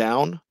went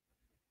down,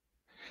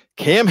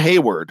 Cam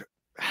Hayward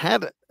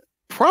had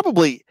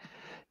probably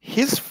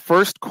his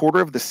first quarter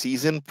of the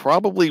season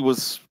probably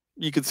was,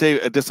 you could say,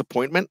 a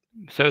disappointment.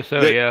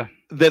 Yeah.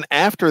 Then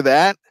after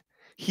that,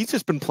 he's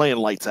just been playing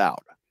lights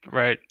out.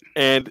 Right.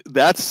 And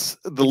that's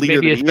the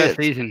leader. Maybe his best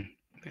season.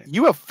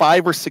 You have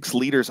 5 or 6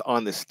 leaders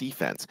on this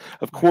defense.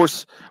 Of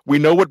course, we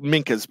know what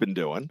Minka's been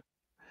doing.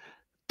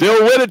 Dill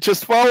Winnett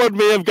just followed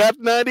me. I've got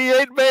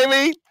 98,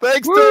 baby.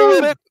 Thanks,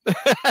 Dill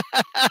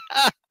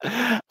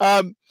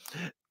Winnett.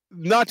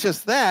 Not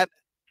just that,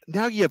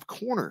 now you have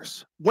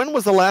corners. When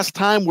was the last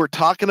time we're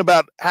talking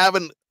about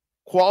having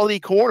quality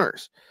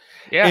corners?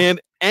 Yeah.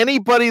 And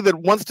anybody that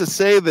wants to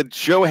say that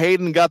Joe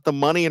Hayden got the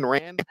money and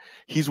ran,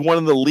 he's one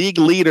of the league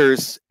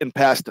leaders in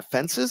pass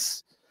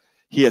defenses.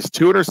 He has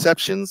 2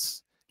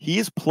 interceptions.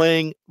 He's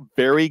playing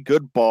very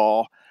good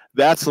ball.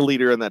 That's the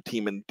leader in that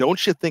team. And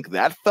don't you think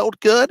that felt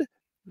good?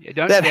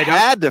 That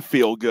had to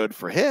feel good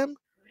for him.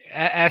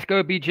 Ask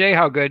OBJ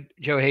how good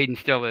Joe Hayden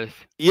still is.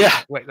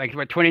 Yeah. What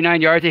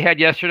 29 yards he had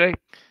yesterday?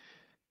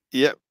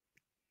 Yep.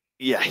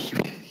 Yeah,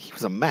 he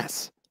was a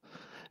mess.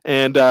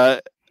 And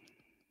and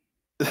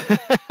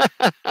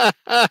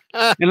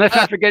let's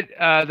not forget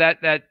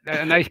that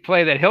nice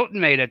play that Hilton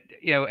made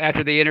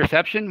after the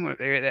interception.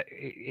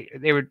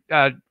 They were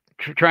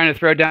trying to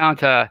throw down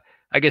to,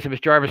 I guess it was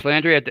Jarvis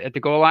Landry at the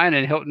goal line,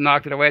 and Hilton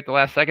knocked it away at the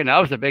last second. That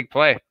was a big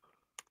play.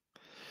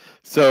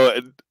 So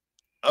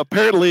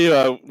apparently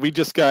we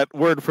just got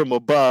word from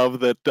above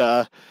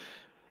that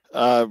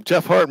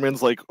Jeff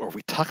Hartman's like, are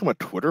we talking about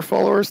Twitter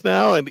followers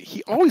now? And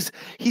he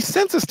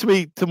sends this to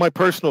me, to my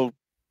personal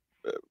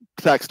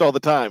text all the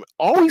time.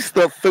 Always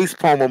the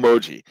facepalm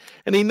emoji.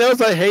 And he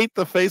knows I hate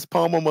the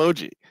facepalm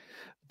emoji.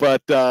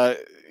 But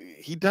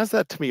he does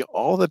that to me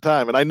all the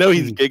time. And I know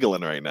he's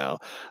giggling right now.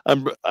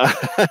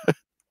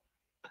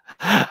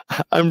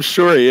 I'm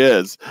sure he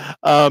is.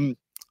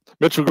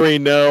 Mitchell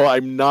Green, no,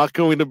 I'm not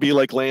going to be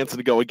like Lance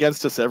and go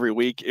against us every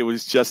week. It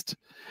was just,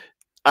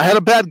 I had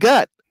a bad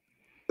gut.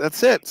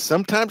 That's it.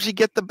 Sometimes you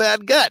get the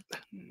bad gut.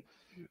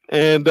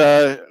 And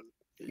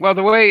well,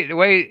 the way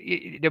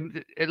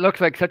it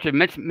looks like such a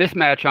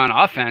mismatch on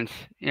offense,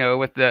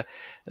 with the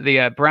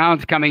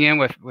Browns coming in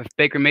with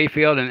Baker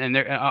Mayfield and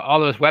all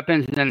those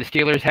weapons, and then the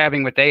Steelers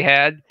having what they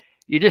had.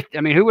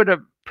 Who would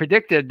have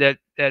predicted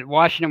that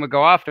Washington would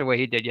go off the way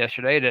he did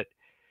yesterday?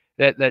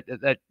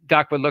 That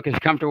Doc would look as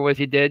comfortable as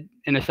he did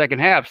in the second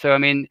half. So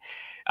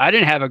I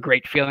didn't have a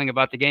great feeling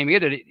about the game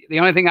either. The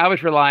only thing I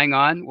was relying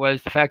on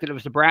was the fact that it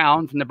was the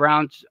Browns, and the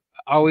Browns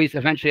always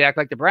eventually act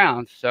like the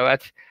Browns. So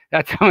that's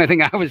the only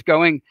thing I was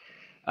going.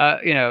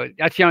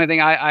 That's the only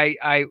thing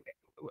I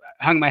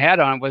hung my hat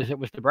on was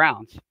the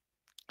Browns.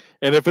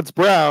 And if it's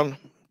Brown,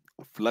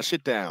 flush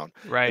it down.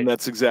 Right. And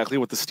that's exactly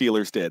what the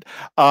Steelers did.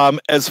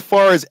 As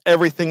far as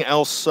everything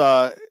else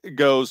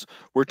goes,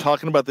 we're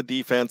talking about the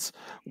defense.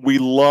 We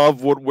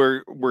love what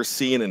we're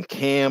seeing in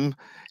Cam.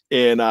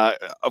 And,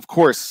 of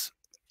course,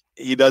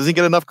 he doesn't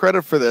get enough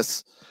credit for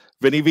this.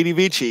 Vinny Vidi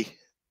Vici,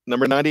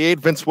 number 98,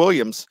 Vince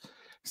Williams,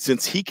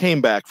 since he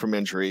came back from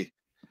injury,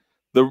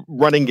 the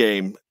running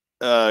game,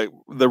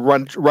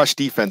 the rush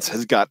defense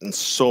has gotten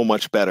so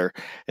much better,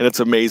 and it's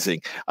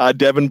amazing.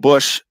 Devin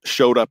Bush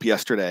showed up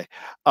yesterday.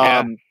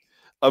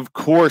 Of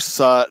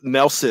course,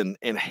 Nelson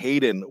and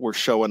Hayden were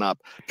showing up.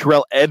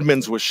 Terrell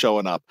Edmonds was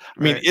showing up.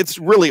 It's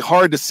really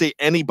hard to say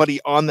anybody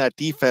on that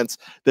defense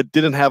that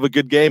didn't have a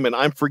good game, and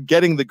I'm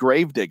forgetting the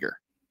Gravedigger.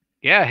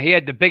 Yeah, he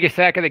had the biggest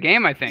sack of the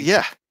game, I think.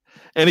 Yeah,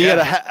 and he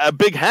had a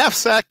big half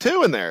sack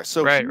too in there,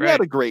 so he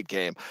had a great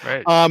game.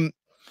 Right.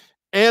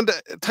 And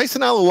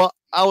Tyson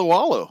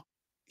Alualu,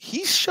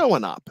 he's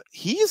showing up.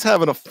 He's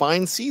having a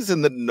fine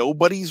season that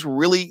nobody's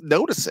really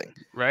noticing.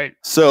 Right.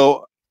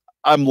 So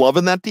I'm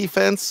loving that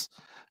defense.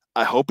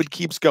 I hope it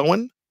keeps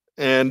going.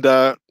 And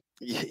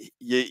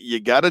you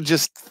got to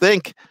just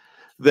think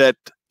that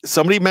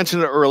somebody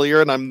mentioned it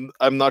earlier, and I'm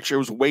not sure, it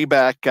was way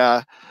back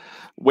in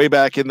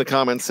the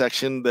comment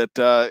section,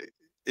 that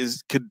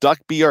could Duck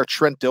be our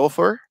Trent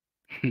Dilfer?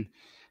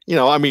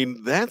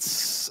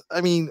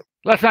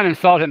 Let's not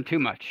insult him too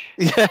much.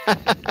 Yeah.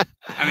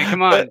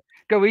 Come on,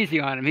 go easy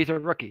on him. He's a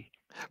rookie.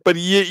 But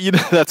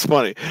that's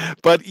funny.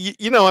 But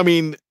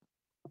Trent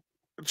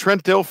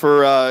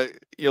Dilfer,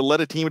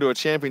 led a team to a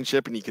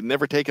championship, and you can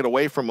never take it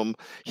away from him.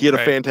 He had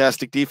a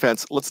fantastic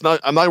defense.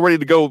 I'm not ready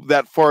to go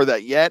that far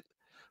yet,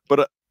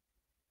 but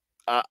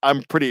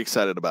I'm pretty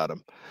excited about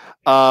him.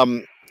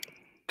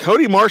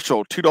 Cody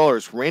Marshall,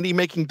 $2. Randy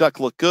making Duck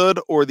look good,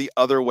 or the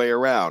other way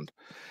around?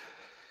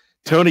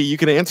 Tony, you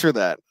can answer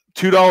that.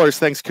 $2.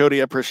 Thanks,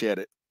 Cody. I appreciate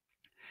it.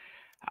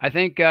 I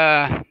think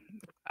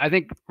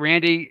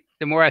Randy,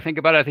 the more I think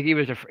about it, I think he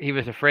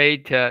was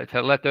afraid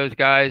to let those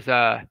guys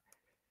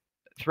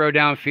throw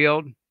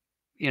downfield,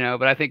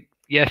 but I think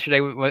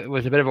yesterday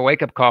was a bit of a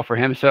wake up call for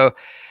him. So,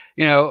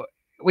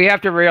 we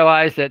have to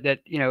realize that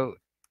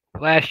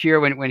last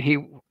year when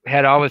he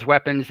had all his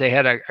weapons, they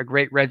had a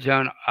great red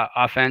zone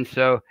offense.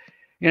 So,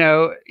 you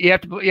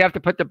have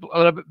to put a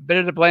little bit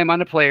of the blame on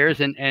the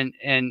players, and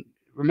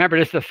remember,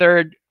 this is the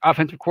third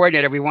offensive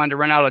coordinator we wanted to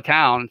run out of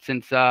town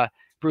since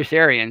Bruce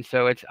Arians.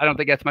 So I don't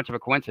think that's much of a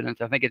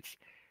coincidence. I think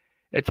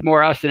it's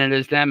more us than it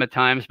is them at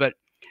times. But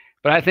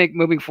I think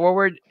moving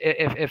forward,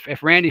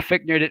 if Randy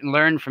Fichtner didn't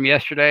learn from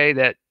yesterday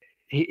that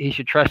he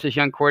should trust his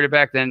young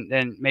quarterback,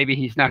 then maybe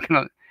he's not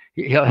gonna.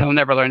 He'll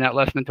never learn that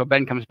lesson until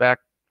Ben comes back.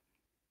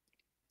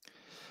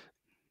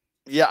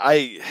 Yeah,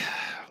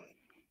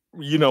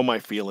 my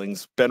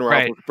feelings. Ben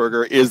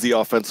Roethlisberger is the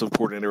offensive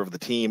coordinator of the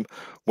team.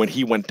 When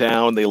he went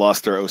down, they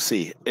lost their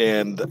OC,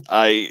 and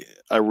I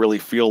really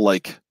feel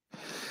like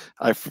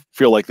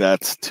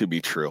that's to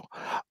be true.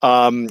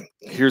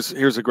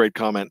 Here's a great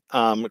comment.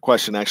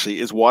 Question actually: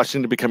 is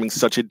Washington becoming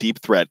such a deep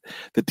threat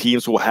that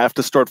teams will have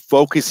to start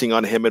focusing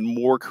on him and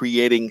more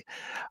creating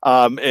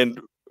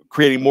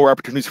more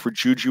opportunities for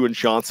Juju and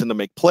Johnson to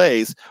make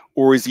plays,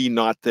 or is he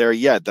not there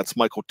yet? That's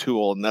Michael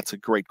Toole, and that's a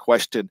great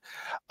question.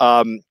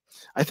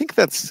 I think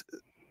that's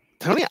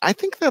Tony. I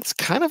think that's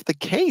kind of the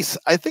case.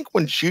 I think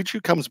when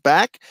Juju comes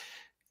back,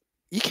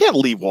 you can't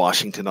leave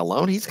Washington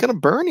alone. He's going to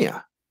burn you.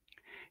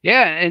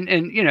 Yeah,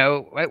 and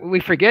we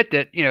forget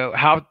that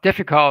how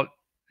difficult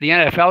the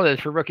NFL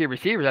is for rookie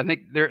receivers. I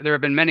think there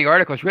have been many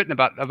articles written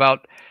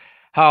about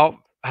how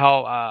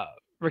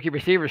rookie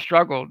receivers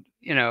struggled,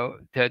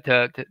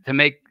 to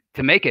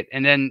make it,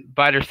 and then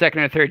by their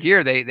second or third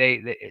year,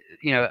 they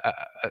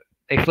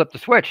flip the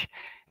switch.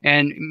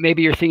 And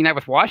maybe you're seeing that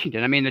with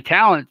Washington. The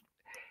talent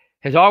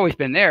has always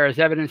been there, as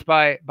evidenced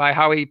by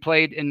how he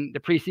played in the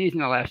preseason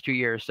the last 2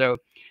 years. So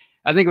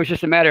I think it was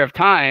just a matter of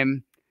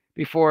time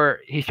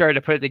before he started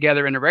to put it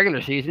together in the regular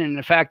season. And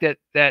the fact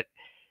that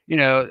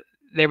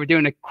they were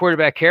doing a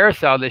quarterback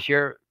carousel this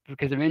year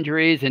because of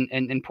injuries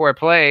and poor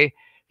play,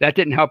 that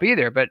didn't help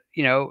either. But,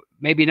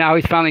 maybe now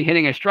he's finally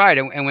hitting his stride.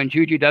 And when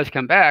Juju does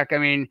come back, you're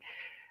going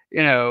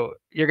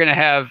to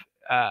have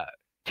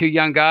two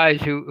young guys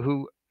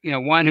who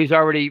one who's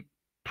already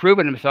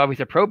proven himself, he's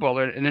a Pro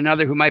Bowler, and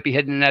another who might be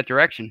heading in that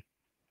direction.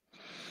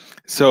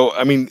 So,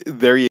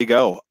 there you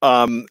go.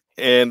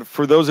 And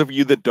for those of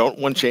you that don't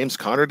want James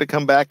Conner to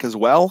come back as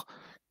well,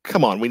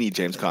 come on, we need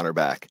James Conner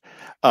back.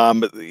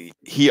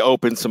 He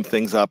opened some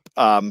things up.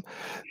 And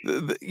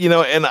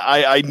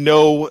I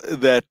know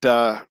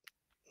that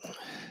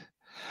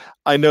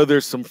I know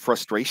there's some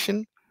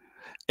frustration,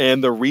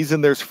 and the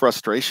reason there's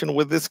frustration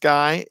with this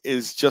guy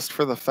is just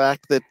for the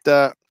fact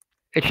that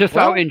it's just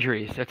all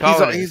injuries. That's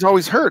all. He's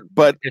always hurt,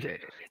 but the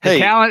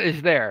talent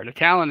is there. The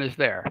talent is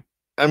there.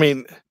 I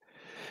mean,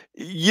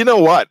 you know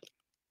what?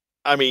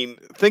 I mean,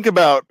 think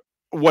about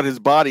what his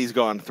body's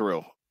gone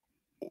through.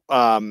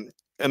 And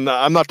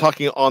I'm not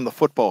talking on the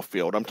football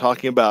field. I'm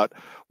talking about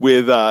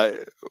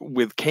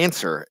with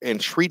cancer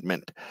and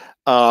treatment.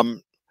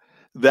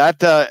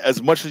 That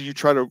as much as you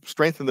try to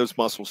strengthen those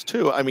muscles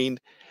too, I mean,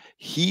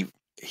 he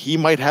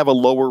might have a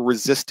lower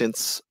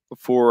resistance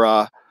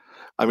for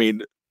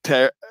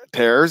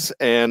tears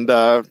and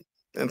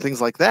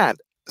things like that.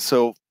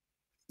 So,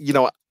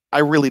 I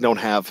really don't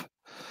have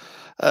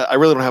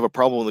a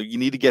problem with it. You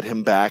need to get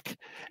him back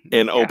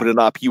and open it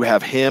up. You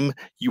have him,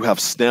 you have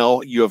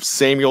Snell, you have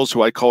Samuels,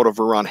 who I called a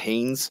Verron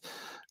Haynes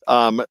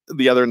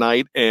the other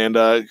night, and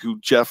who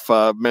Jeff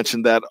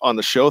mentioned that on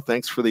the show.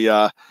 Thanks for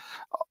the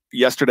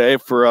yesterday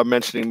for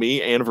mentioning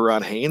me and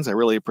Verron Haynes. I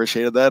really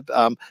appreciated that.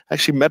 I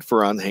actually met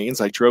Verron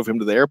Haynes. I drove him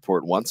to the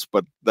airport once,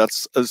 but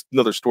that's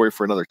another story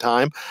for another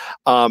time.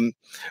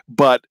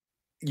 But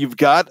you've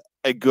got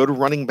a good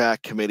running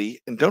back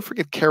committee, and don't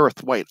forget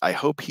Kerrith White. I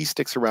hope he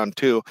sticks around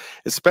too,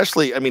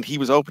 especially, I mean, he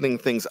was opening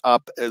things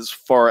up as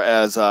far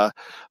as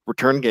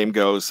return game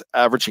goes,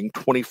 averaging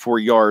 24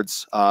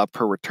 yards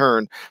per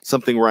return,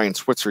 something Ryan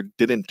Switzer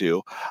didn't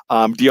do.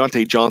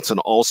 Deontay Johnson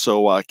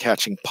also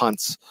catching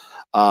punts.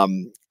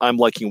 I'm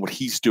liking what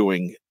he's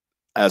doing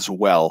as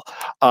well.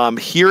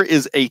 Here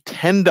is a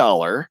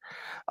 $10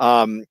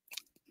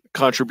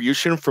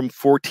 contribution from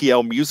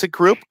 4TL Music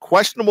Group.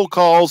 Questionable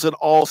calls in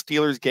all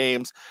Steelers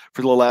games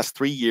for the last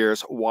 3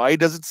 years. Why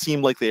does it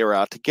seem like they are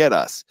out to get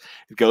us?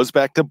 It goes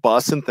back to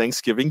Bus and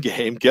Thanksgiving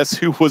game. Guess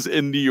who was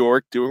in New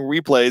York doing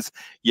replays?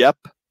 Yep,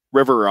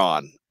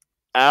 Riveron.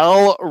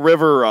 Al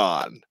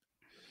Riveron.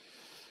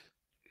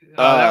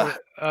 I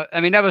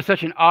mean, that was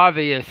such an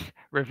obvious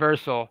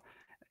reversal.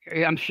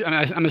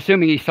 I'm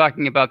assuming he's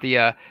talking about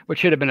the what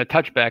should have been a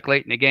touchback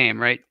late in the game,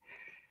 right?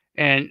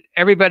 And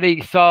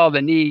everybody saw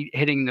the knee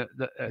hitting the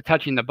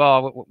touching the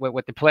ball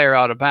with the player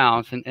out of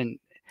bounds, and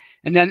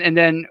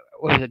then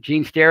what was it,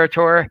 Gene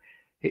Steratore?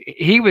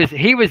 He was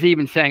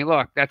even saying,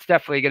 look, that's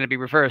definitely going to be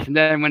reversed. And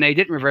then when they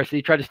didn't reverse it,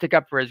 he tried to stick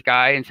up for his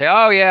guy and say,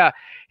 oh yeah,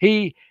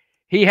 he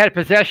had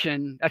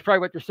possession. That's probably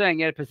what they're saying.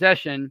 He had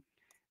possession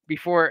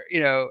before, he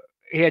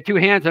had two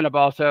hands on the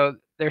ball, so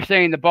they're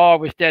saying the ball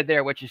was dead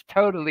there, which is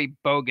totally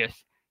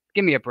bogus.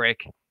 Give me a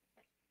break.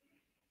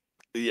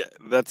 Yeah,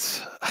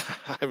 that's,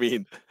 I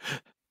mean,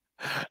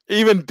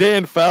 even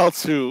Dan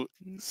Fouts, who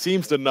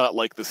seems to not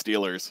like the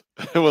Steelers,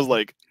 was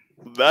like,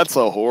 that's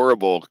a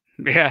horrible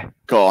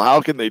call.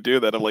 How can they do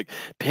that? I'm like,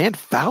 Dan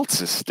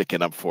Fouts is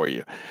sticking up for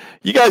you.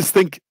 You guys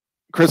think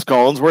Chris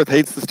Collinsworth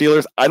hates the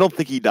Steelers? I don't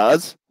think he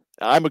does.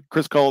 I'm a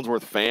Chris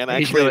Collinsworth fan.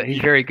 Actually,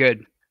 he's very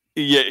good.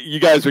 Yeah, you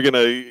guys are going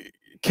to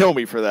kill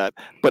me for that.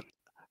 But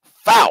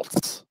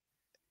Fouts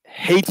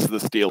hates the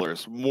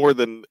Steelers more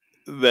than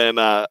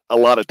a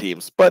lot of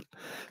teams, but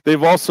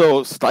they've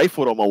also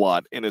stifled him a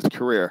lot in his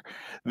career.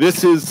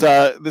 This is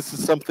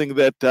something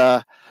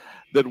that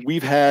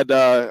we've had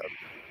on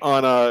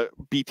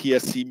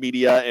BTSC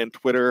Media and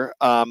Twitter,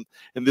 and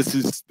this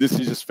is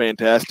just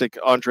fantastic.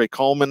 Andre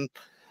Coleman,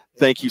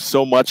 thank you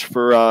so much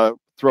for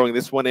throwing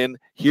this one in.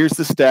 Here's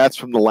the stats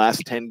from the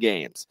last 10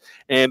 games,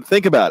 and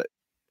think about it: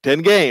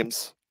 10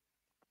 games,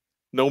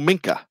 no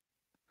Minkah.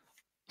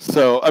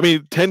 So, I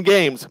mean, 10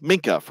 games,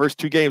 Minkah. First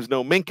 2 games,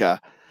 no Minkah.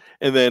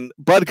 And then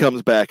Bud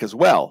comes back as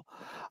well.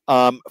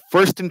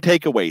 First in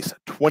takeaways,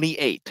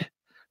 28.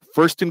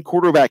 First in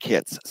quarterback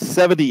hits,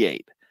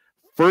 78.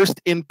 First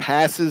in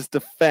passes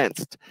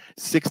defensed,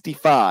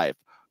 65.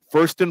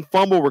 First in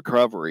fumble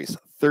recoveries,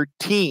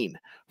 13.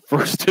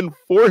 First in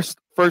forced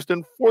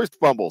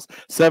fumbles,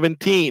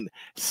 17.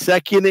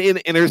 Second in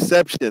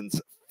interceptions,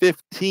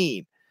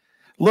 15.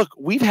 Look,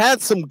 we've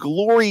had some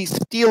glory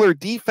Steeler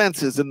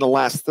defenses in the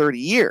last 30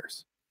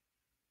 years.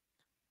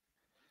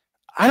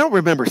 I don't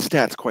remember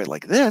stats quite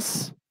like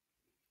this.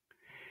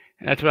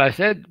 That's what I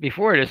said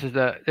before.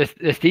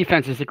 This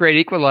defense is a great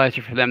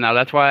equalizer for them now.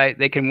 That's why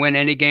they can win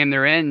any game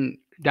they're in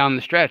down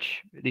the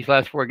stretch. These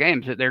last 4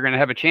 games, that they're going to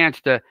have a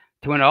chance to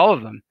win all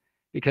of them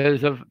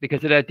because of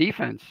that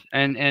defense.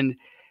 And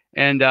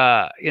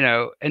not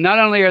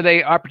only are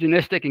they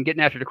opportunistic and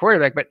getting after the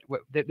quarterback, but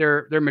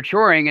they're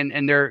maturing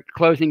and they're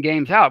closing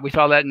games out. We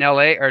saw that in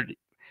LA or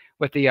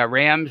with the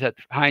Rams at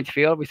Heinz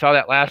Field. We saw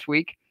that last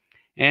week.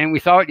 And we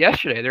saw it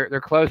yesterday. They're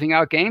closing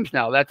out games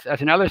now. That's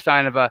another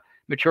sign of a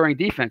maturing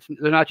defense.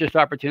 They're not just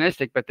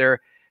opportunistic, but they're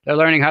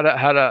learning how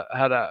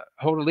to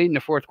hold a lead in the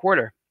fourth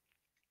quarter.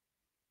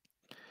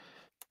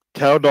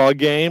 Cowdog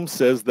Game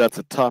says that's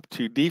a top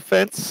 2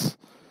 defense.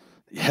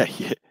 Yeah,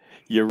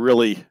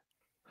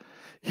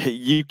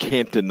 you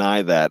can't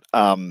deny that.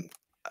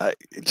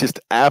 Just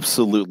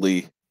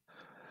absolutely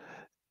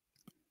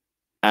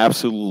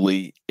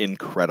absolutely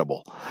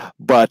incredible.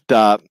 But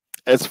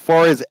as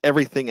far as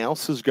everything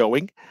else is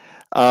going,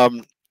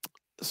 um,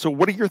 so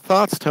what are your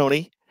thoughts,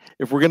 Tony?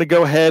 If we're going to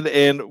go ahead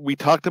and we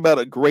talked about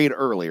a grade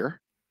earlier,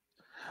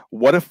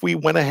 what if we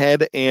went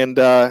ahead and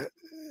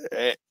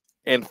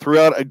threw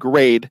out a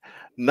grade,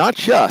 not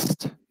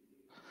just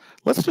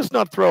let's just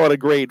not throw out a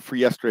grade for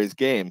yesterday's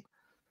game.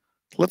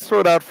 Let's throw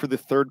it out for the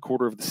third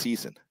quarter of the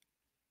season.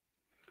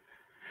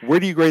 Where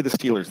do you grade the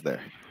Steelers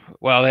there?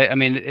 Well, I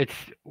mean, it's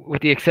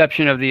with the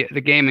exception of the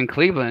game in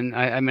Cleveland.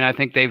 I mean, I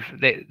think that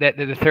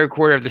the third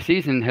quarter of the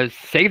season has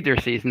saved their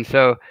season.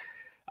 So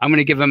I'm going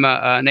to give them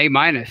an A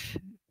minus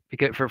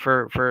because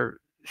for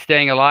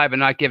staying alive and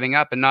not giving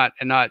up and not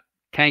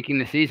tanking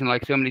the season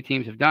like so many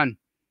teams have done.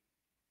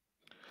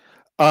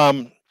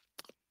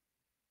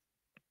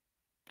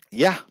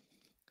 Yeah.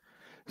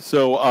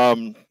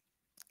 So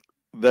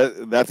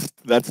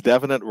that's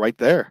definite right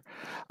there.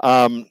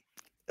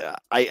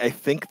 I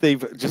think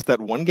they've just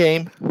that one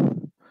game.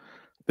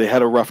 They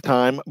had a rough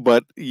time,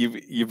 but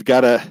you've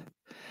got to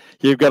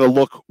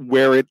look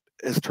where it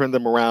has turned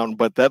them around.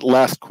 But that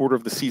last quarter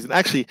of the season,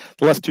 actually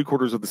the last two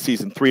quarters of the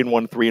season,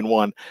 3-1,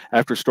 3-1,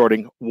 after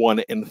starting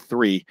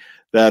 1-3,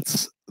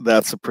 that's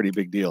a pretty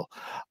big deal.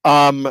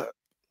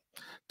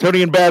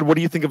 Tony and Bad, what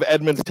do you think of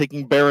Edmonds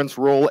taking Barron's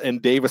role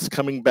and Davis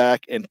coming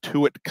back and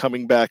Tuitt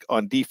coming back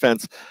on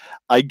defense?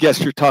 I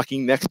guess you're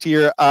talking next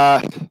year.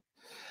 I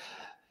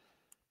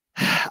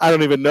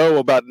don't even know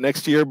about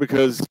next year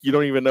because you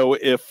don't even know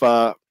if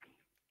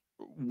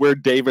where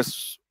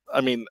Davis.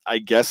 I mean, I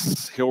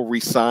guess he'll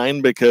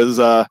resign because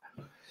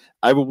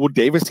will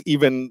Davis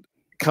even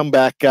come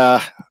back?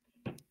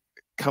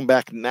 Come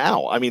back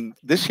now? I mean,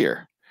 this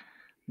year,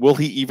 will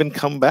he even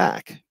come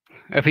back?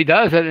 If he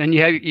does, then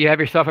you have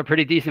yourself a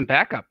pretty decent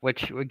backup,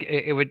 which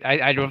it would.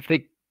 I don't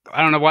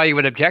know why you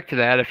would object to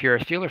that if you're a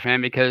Steeler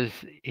fan, because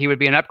he would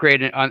be an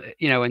upgrade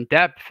in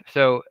depth.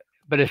 So,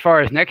 but as far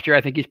as next year,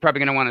 I think he's probably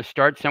going to want to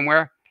start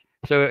somewhere.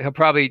 So he'll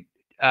probably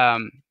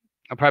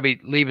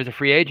leave as a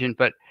free agent,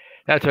 but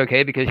that's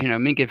okay because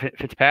Minkah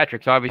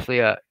Fitzpatrick's obviously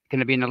going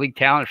to be an elite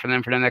talent for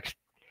them for the next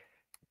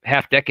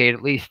half decade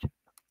at least.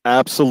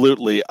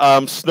 Absolutely.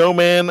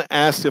 Snowman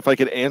asked if I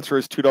could answer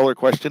his $2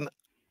 question.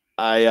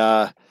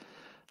 I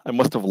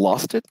must have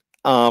lost it,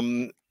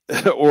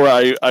 or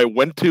I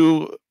went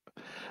to.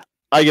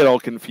 I get all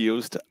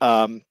confused.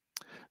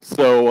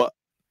 So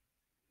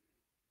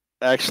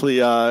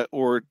actually,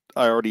 or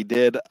I already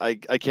did. I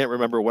can't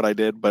remember what I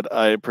did, but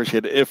I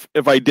appreciate it.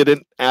 If I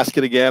didn't ask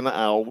it again,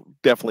 I'll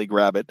definitely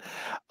grab it.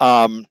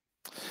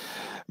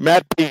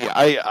 Matt P,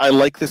 I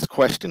like this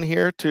question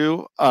here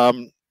too.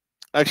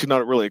 Actually,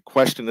 not really a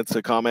question; it's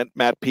a comment.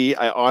 Matt P,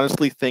 I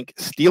honestly think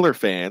Steeler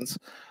fans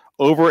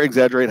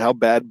over-exaggerate how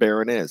bad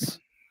Barron is.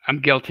 I'm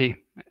guilty.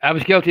 I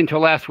was guilty until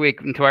last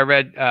week, until I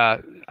read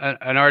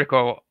an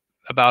article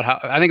about how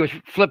I think it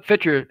was Flip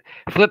Fisher's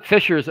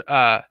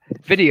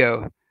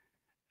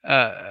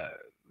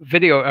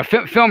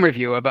film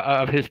review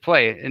of his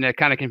play, and it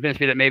kind of convinced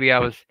me that maybe I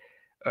was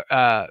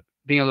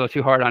being a little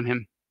too hard on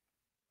him.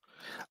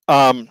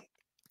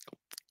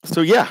 So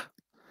yeah,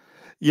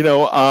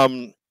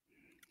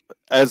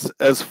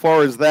 as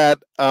far as that,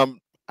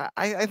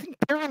 I think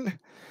Barron,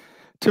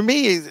 to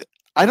me,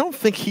 I don't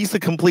think he's a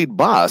complete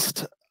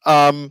bust.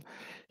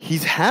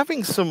 He's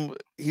having some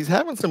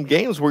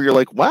games where you're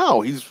like,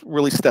 wow, he's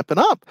really stepping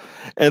up.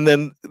 And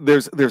then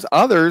there's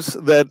others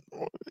that,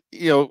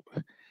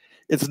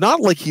 it's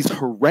not like he's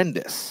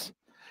horrendous.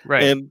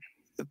 Right. And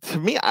to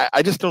me,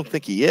 I just don't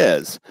think he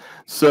is.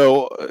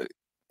 So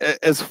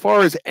as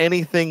far as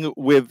anything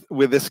with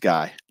this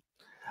guy,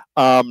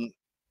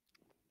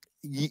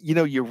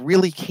 you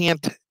really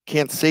can't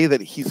say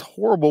that he's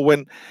horrible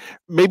when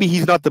maybe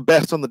he's not the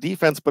best on the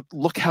defense, but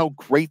look how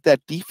great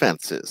that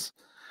defense is.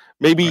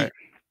 Maybe right.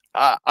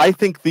 I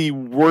think the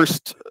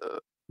worst,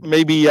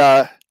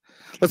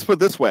 let's put it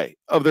this way,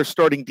 of their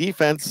starting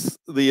defense,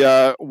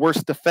 the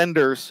worst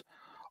defenders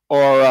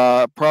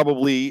are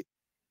probably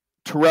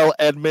Terrell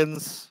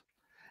Edmonds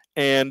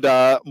and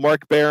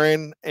Mark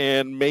Barron,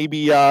 and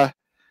maybe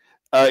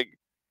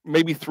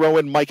throw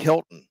in Mike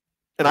Hilton.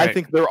 And right. I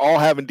think they're all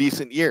having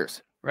decent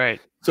years.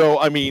 Right. So,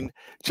 I mean,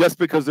 just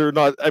because they're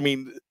not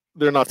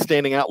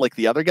standing out like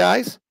the other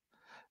guys,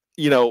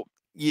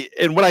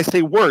 and when I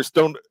say worse,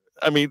 don't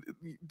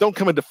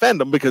come and defend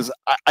them because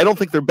I don't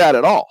think they're bad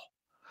at all.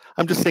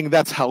 I'm just saying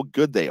that's how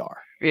good they are.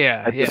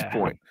 Yeah. At this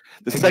point.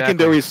 The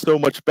secondary is so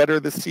much better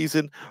this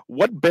season.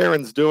 What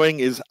Barron's doing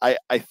is I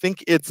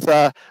think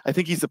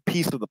he's a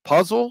piece of the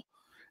puzzle,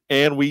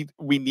 and we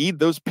need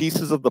those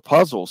pieces of the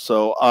puzzle.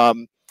 So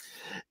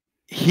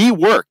he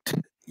worked.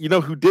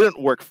 Who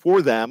didn't work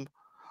for them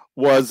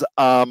was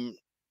number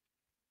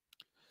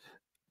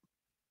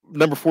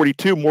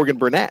 42, Morgan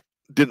Burnett,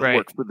 didn't right.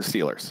 work for the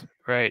Steelers.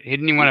 Right. He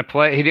didn't even want to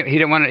play. He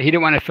didn't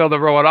want to fill the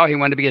role at all. He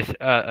wanted to be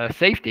a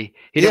safety.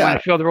 He didn't want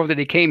to fill the role that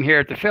he came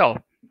here to fill.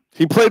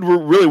 He played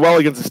really well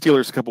against the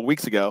Steelers a couple of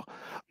weeks ago,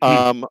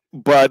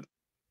 but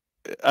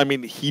I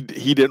mean, he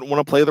didn't want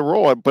to play the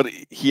role, but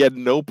he had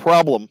no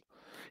problem.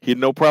 He had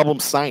no problem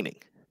signing.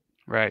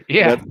 Right.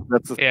 Yeah.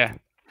 Yeah.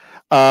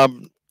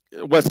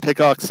 Wes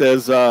Hickok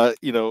says,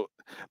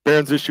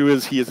 Barron's issue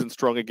is he isn't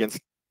strong against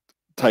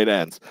tight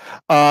ends.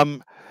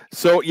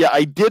 So yeah,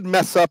 I did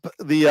mess up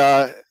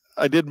the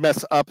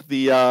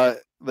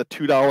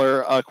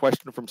 $2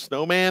 question from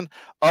Snowman.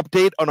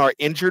 Update on our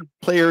injured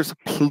players,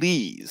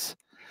 please.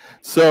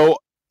 So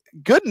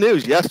good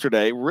news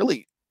yesterday.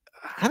 Really,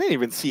 I didn't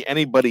even see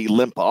anybody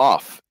limp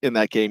off in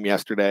that game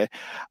yesterday.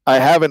 I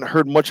haven't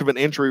heard much of an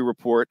injury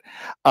report.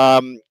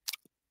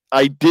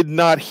 I did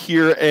not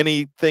hear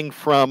anything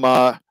from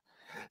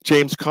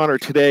James Conner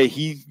today.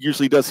 He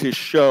usually does his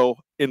show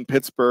in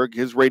Pittsburgh,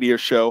 his radio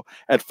show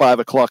at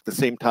 5:00, the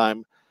same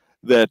time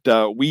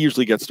that we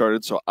usually get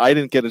started. So I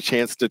didn't get a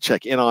chance to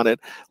check in on it.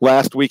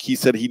 Last week, he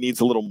said he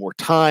needs a little more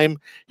time.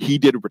 He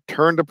did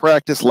return to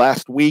practice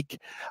last week.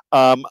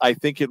 I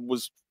think it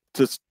was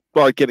to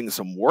start getting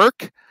some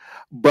work,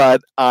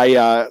 but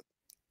I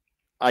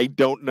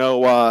don't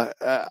know.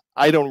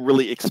 I don't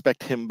really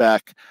expect him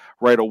back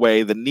right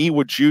away. The knee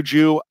with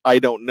Juju, I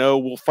don't know.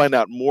 We'll find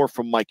out more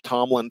from Mike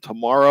Tomlin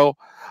tomorrow.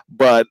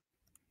 But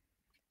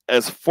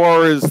as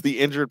far as the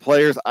injured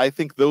players, I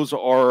think those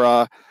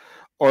are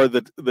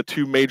the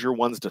two major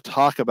ones to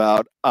talk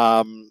about.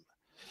 Am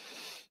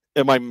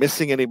I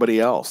missing anybody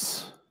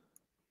else?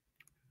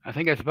 I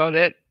think that's about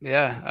it.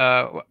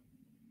 Yeah.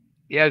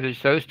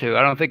 There's those two.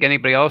 I don't think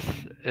anybody else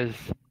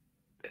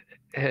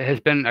has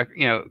been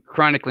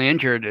chronically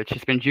injured. It's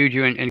just been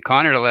Juju and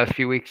Conner the last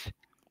few weeks.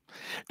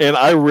 And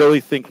I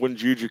really think when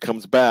Juju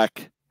comes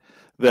back,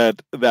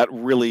 that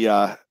really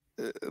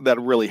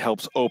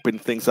helps open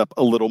things up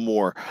a little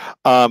more.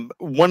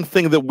 One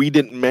thing that we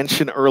didn't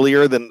mention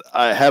earlier than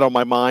I had on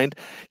my mind,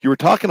 you were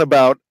talking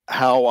about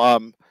how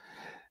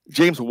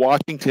James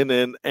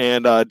Washington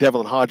and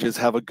Devlin Hodges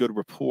have a good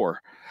rapport.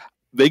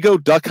 They go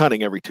duck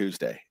hunting every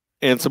Tuesday,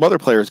 and some other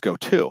players go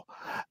too.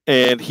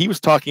 And he was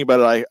talking about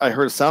it. I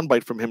heard a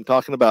soundbite from him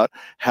talking about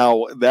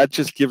how that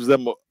just gives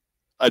them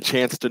a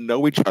chance to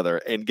know each other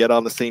and get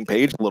on the same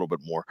page a little bit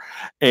more.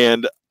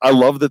 And I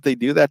love that they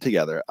do that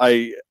together.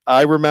 I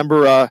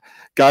remember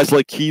guys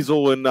like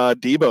Kiesel and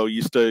Debo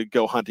used to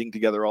go hunting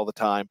together all the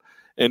time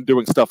and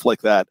doing stuff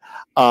like that.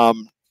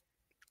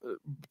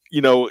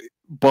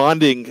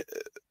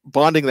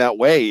 Bonding that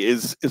way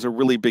is a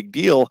really big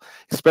deal,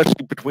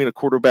 especially between a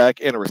quarterback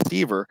and a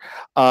receiver.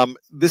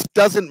 This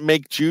doesn't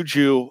make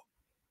Juju.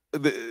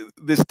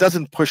 This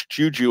doesn't push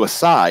Juju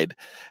aside.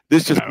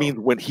 This just means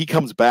when he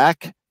comes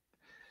back,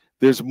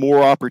 there's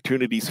more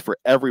opportunities for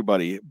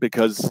everybody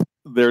because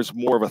there's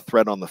more of a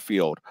threat on the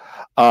field.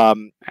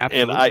 And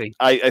I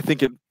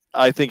think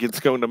it's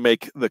going to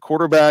make the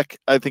quarterback.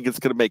 I think it's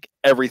going to make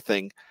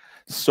everything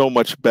so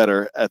much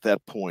better at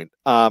that point.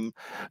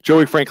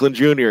 Joey Franklin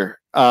Jr.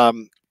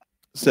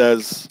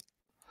 Says,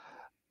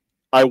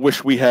 "I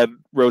wish we had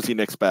Rosie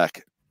Nix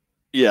back."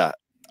 Yeah,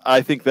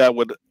 I think that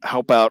would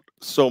help out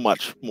so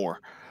much more.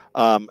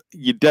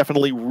 You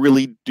definitely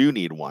really do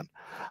need one.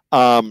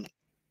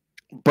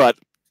 But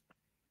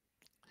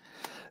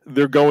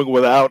they're going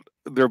without.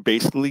 They're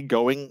basically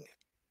going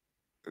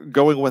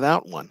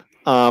without one.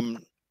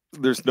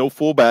 There's no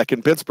fullback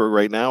in Pittsburgh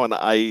right now, and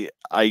I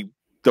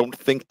don't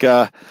think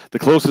the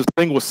closest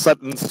thing was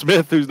Sutton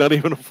Smith, who's not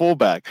even a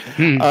fullback.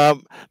 Nap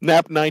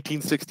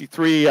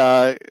 1963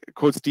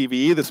 quotes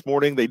DVE this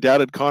morning. They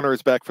doubted Conner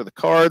is back for the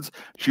Cards.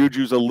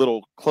 Juju's a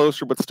little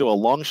closer, but still a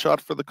long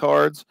shot for the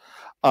Cards.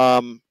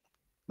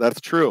 That's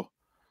true.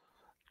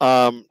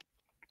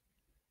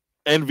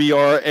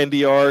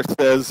 NDR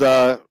says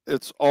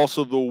it's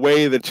also the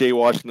way that Jay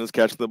Washington is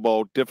catching the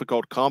ball,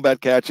 difficult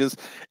combat catches,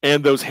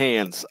 and those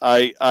hands.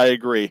 I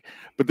agree.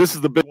 But this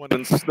is the big one,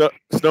 and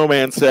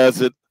Snowman says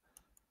that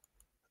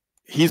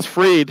he's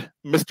freed.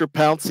 Mr.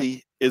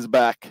 Pouncey is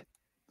back,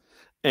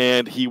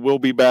 and he will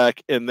be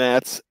back, and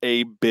that's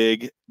a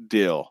big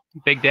deal.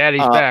 Big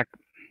Daddy's back.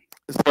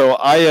 So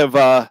I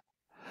have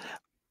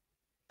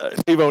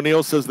Steve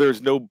O'Neill says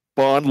there's no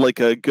bond like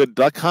a good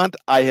duck hunt.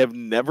 I have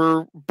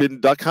never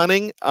been duck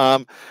hunting.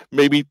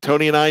 Maybe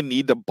Tony and I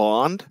need to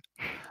bond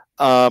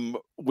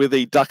with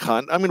a duck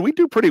hunt. I mean, we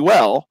do pretty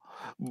well,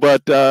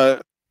 but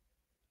can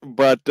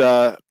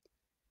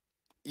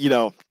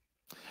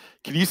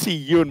you see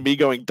you and me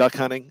going duck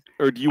hunting,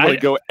 or do you want to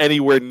go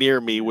anywhere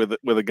near me with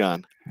a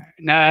gun?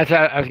 No, that's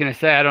what I was going to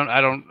say. I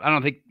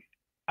don't think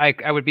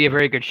I would be a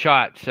very good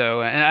shot.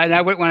 So, and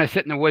I wouldn't want to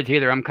sit in the woods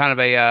either. I'm kind of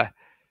a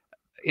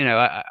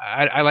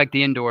I like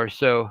the indoors,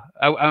 so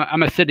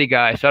I'm a city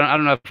guy. So I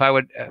don't know if I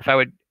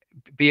would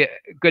be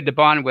good to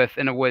bond with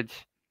in the woods.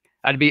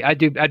 I'd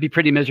be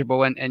pretty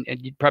miserable, and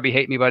you'd probably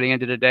hate me by the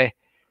end of the day.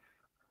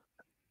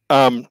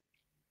 I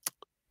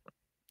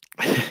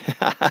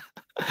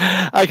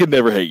could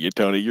never hate you,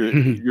 Tony.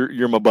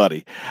 You're my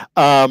buddy.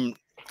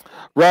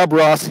 Rob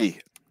Rossi,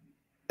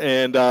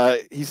 and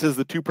he says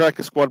the two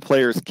practice squad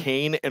players,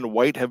 Kane and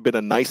White, have been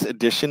a nice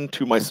addition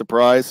to my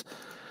surprise.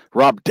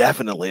 Rob,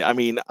 definitely. I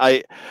mean,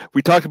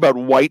 we talked about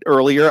White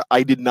earlier.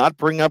 I did not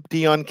bring up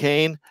Deon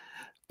Kane,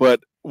 but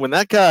when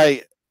that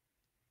guy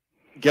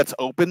gets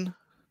open,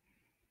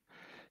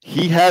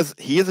 he has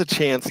a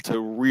chance to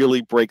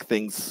really break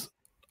things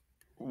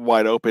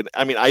wide open.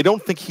 I mean, I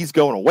don't think he's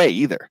going away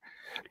either,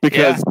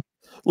 because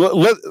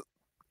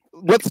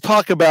let's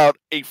talk about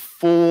a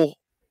full,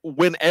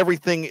 when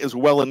everything is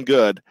well and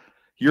good,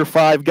 you're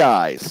 5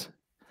 guys.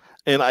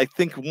 And I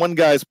think one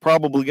guy's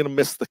probably going to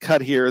miss the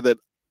cut here,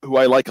 who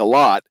I like a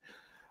lot.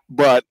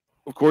 But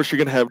of course, you're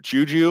going to have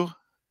Juju,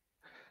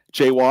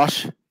 Jay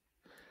Wash.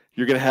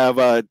 You're going to have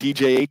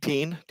DJ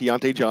 18,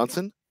 Deontay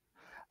Johnson.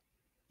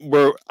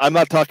 I'm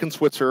not talking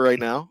Switzer right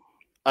now.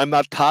 I'm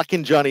not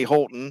talking Johnny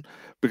Holton,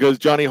 because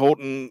Johnny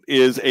Holton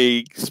is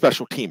a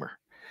special teamer.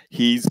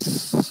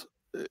 He's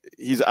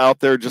out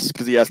there just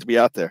because he has to be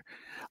out there.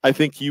 I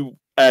think you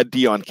add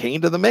Deon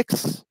Cain to the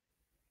mix,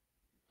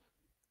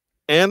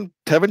 and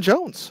Tevin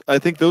Jones. I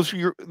think those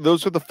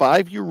are the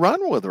 5 you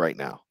run with right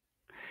now.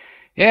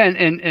 Yeah,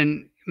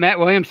 and Matt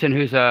Williamson,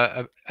 who's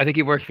I think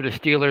he works for the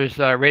Steelers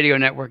radio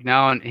network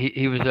now, and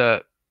he was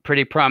a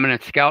pretty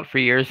prominent scout for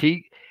years.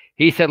 He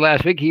said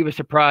last week he was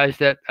surprised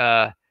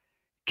that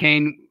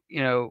Cain,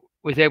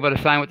 was able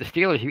to sign with the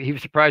Steelers. He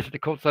was surprised that the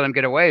Colts let him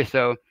get away.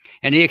 So,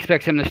 and he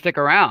expects him to stick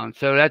around.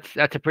 So that's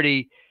a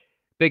pretty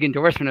big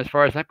endorsement as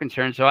far as I'm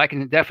concerned. So I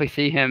can definitely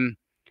see him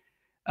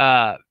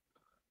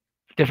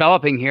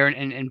developing here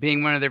and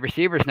being one of the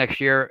receivers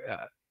next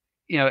year.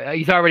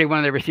 He's already one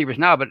of the receivers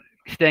now, but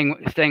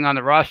staying on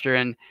the roster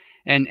and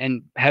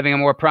having a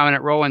more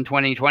prominent role in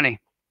 2020.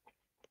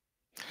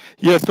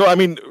 Yeah. So, I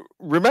mean,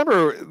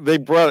 remember they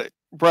brought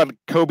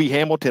Kobe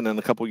Hamilton in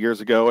a couple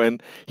years ago,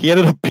 and he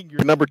ended up being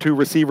your number 2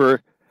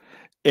 receiver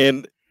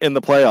in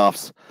the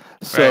playoffs.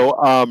 So,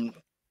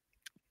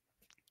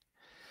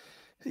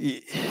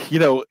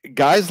 right.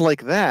 Guys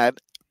like that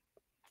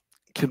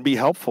can be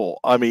helpful.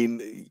 I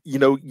mean,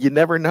 you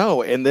never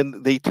know. And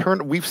then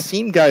we've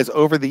seen guys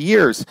over the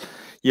years,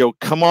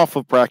 come off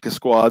of practice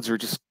squads or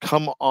just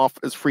come off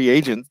as free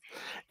agents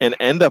and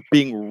end up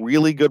being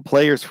really good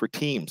players for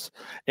teams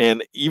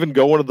and even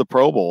going to the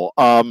Pro Bowl.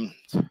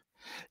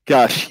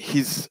 Gosh,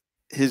 his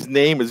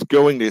name is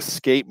going to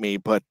escape me,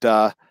 but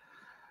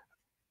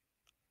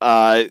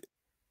I'm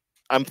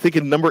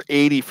thinking number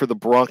 80 for the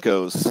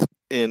Broncos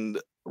in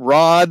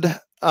Rod.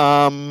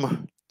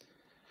 Who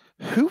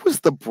was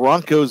the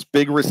Broncos'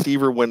 big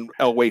receiver when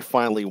Elway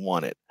finally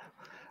won it?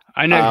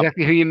 I know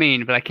exactly who you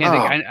mean, but I can't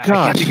think. I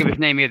can't think of his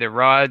name either.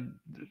 Rod.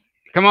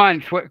 Come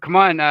on.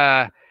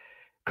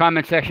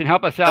 Comment section,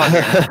 help us out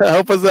here.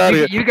 Help us out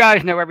here. You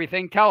guys know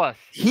everything. Tell us.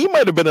 He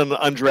might have been an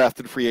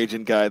undrafted free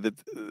agent guy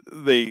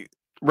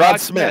Rod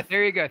Smith.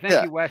 There you go.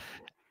 Thank you, Wes.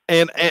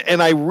 And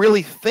I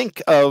really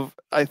think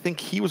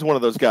he was one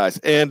of those guys.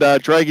 And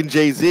Dragon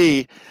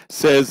Jay-Z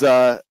says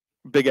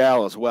Big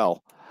Al as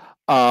well.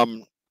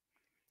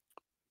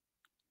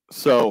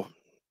 So,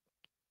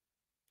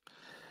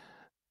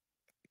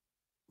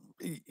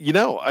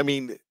 I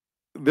mean,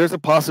 there's a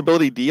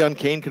possibility Deon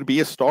Cain could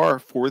be a star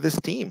for this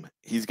team.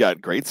 He's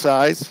got great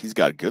size. He's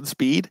got good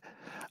speed.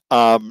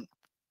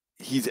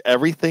 He's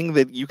everything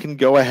that you can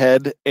go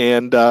ahead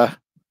and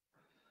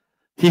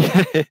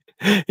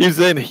he's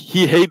in.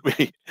 He hate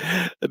me.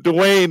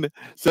 Dwayne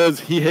says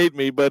he hate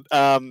me, but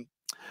that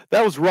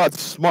was Rod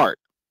Smart.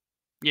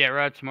 Yeah,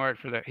 Rod Smart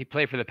he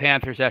played for the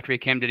Panthers after he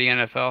came to the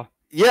NFL.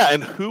 Yeah,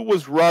 and who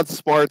was Rod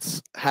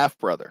Smart's half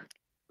brother?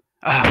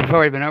 We've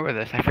already been over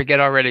this. I forget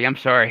already. I'm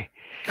sorry.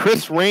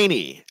 Chris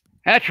Rainey.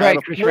 That's right,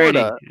 Chris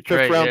Rainey.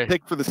 Fifth-round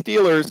pick for the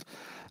Steelers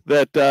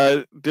that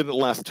didn't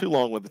last too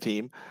long with the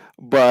team,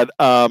 but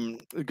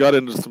got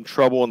into some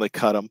trouble and they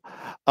cut him.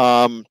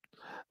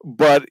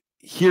 But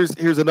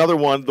here's another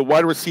one. The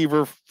wide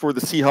receiver for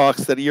the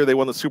Seahawks that year they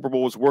won the Super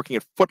Bowl was working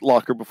at Foot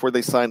Locker before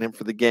they signed him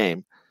for the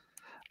game.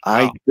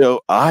 Wow.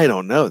 I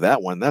don't know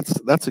that one.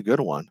 That's a good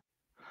one.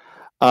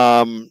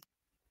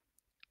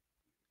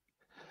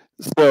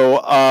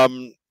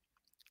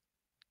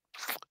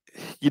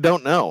 You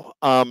don't know.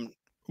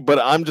 But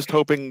I'm just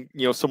hoping,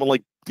 someone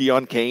like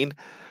Deon Cain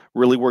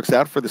really works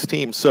out for this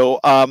team. So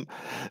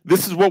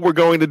this is what we're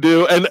going to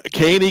do. And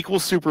Cain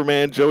equals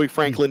Superman, Joey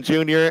Franklin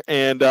Jr.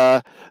 And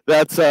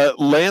that's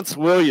Lance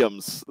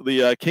Williams,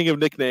 the king of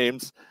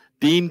nicknames.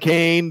 Dean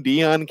Cain,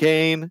 Deon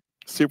Cain,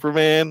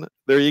 Superman.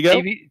 There you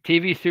go.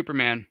 TV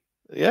Superman.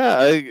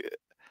 Yeah.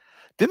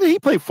 Didn't he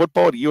play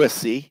football at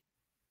USC?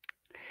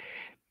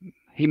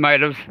 He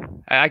might have.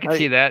 I could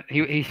see that.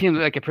 He seems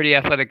like a pretty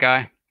athletic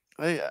guy.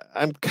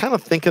 I'm kind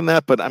of thinking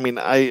that, but I mean,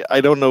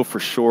 I don't know for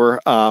sure.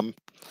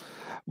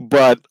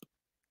 But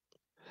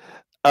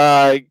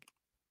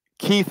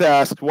Keith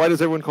asked, why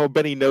does everyone call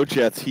Benny No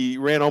Jets? He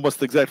ran almost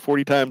the exact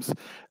 40 times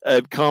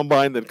at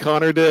Combine than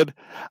Connor did.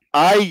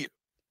 I'm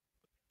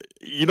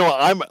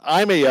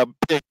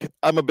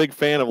a big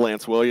fan of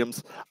Lance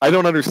Williams. I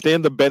don't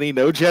understand the Benny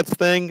No Jets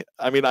thing.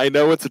 I mean, I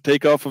know it's a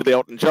takeoff of the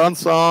Elton John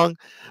song,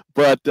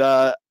 but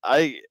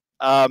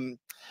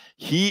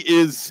he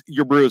is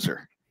your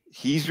bruiser.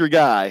 He's your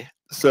guy.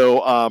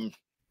 So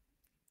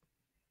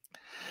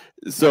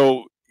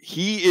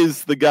he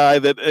is the guy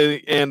that,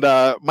 and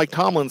Mike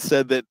Tomlin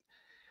said that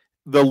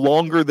the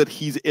longer that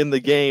he's in the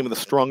game, the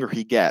stronger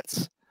he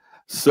gets.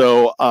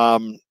 So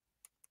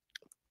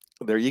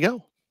There you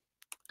go.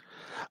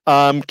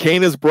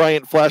 Kane is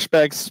Bryant.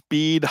 Flashback,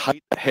 speed,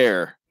 height,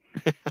 hair.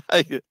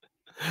 I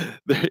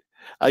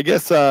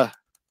guess. I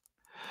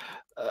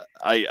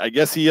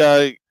guess he.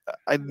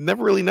 I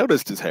never really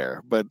noticed his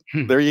hair, but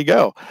there you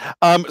go.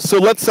 So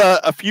let's.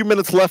 A few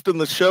minutes left in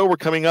the show. We're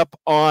coming up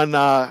on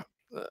the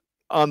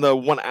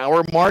 1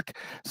 hour mark.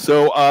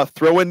 So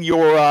throw in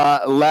your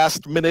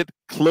last minute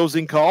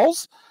closing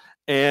calls,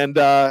 and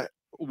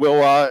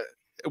we'll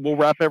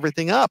wrap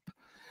everything up.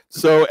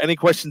 So any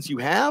questions you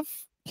have,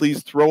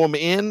 please throw them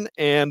in,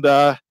 and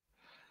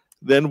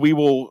then we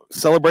will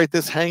celebrate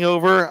this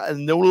hangover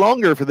no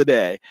longer for the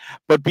day.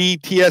 But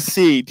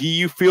BTSC, do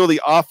you feel the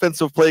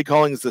offensive play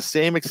calling is the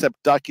same,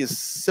 except Duck is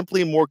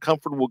simply more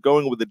comfortable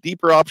going with the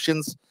deeper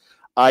options?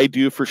 I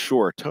do for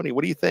sure. Tony,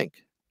 what do you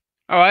think?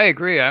 Oh, I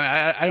agree.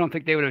 I don't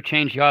think they would have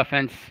changed the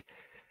offense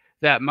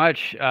that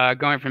much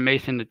going from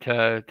Mason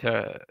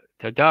to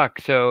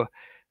Duck. So,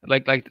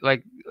 like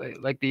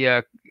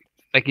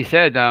you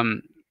said,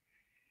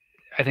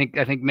 I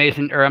think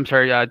Mason, or I'm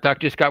sorry, Duck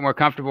just got more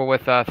comfortable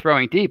with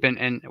throwing deep,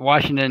 and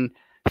Washington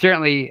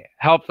certainly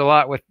helped a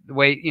lot with the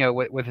way,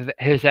 with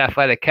his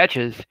athletic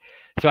catches.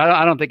 So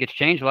I don't think it's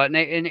changed a lot.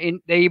 And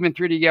they even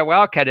threw the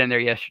Wildcat in there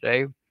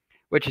yesterday,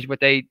 which is what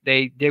they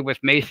did with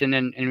Mason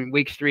in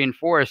weeks 3 and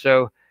 4.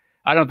 So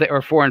I don't think,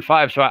 or 4 and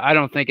 5. So I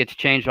don't think it's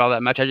changed all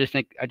that much. I just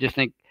think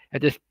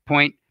at this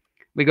point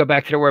we go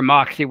back to where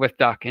Moxie with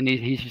Duck, and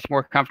he's just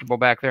more comfortable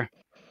back there.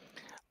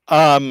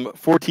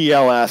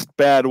 4TL asked,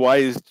 Bad, why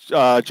is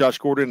Josh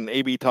Gordon and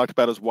AB talked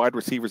about as wide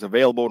receivers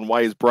available, and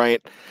why is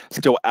Bryant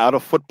still out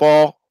of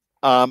football?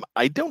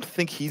 I don't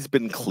think he's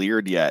been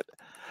cleared yet.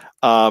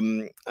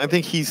 I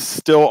think he's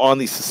still on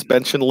the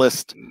suspension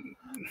list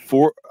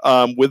for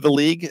with the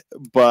league,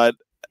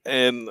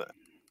 and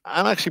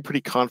I'm actually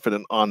pretty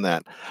confident on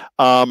that.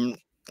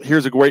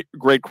 Here's a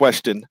great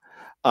question.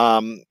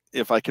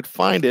 If I could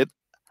find it.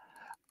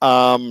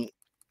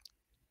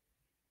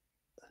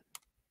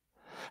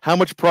 How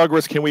much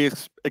progress can we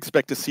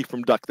expect to see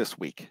from Duck this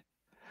week?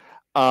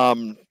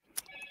 What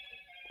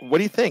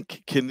do you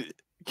think? Can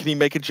he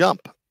make a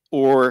jump,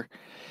 or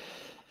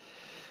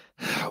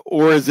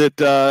is it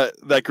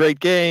that great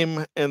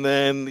game and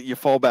then you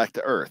fall back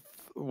to earth?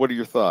 What are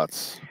your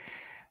thoughts?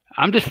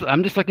 I'm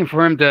just looking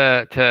for him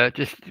to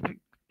just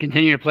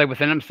continue to play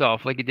within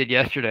himself like he did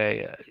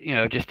yesterday.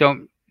 Just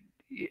don't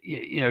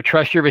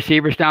trust your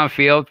receivers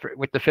downfield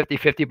with the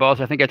 50-50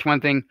 balls. I think that's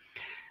one thing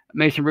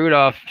Mason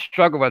Rudolph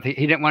struggled with.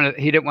 He didn't want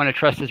to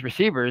trust his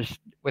receivers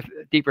with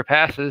deeper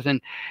passes,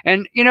 and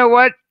you know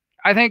what?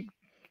 I think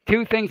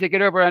two things that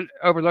get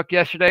overlooked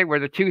yesterday were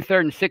the 2 3rd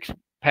and 6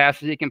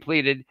 passes he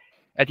completed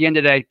at the end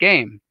of that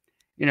game.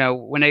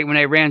 When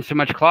they ran so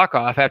much clock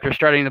off after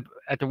starting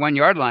at the 1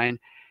 yard line.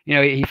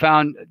 He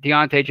found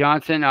Deontay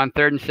Johnson on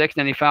 3rd and 6,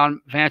 and he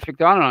found Vance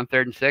McDonald on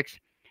 3rd and 6,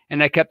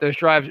 and that kept those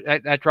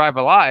that drive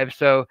alive.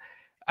 So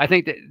I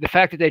think that the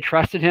fact that they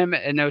trusted him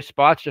in those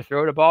spots to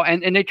throw the ball,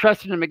 and they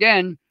trusted him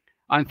again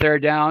on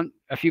 3rd down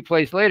a few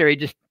plays later, he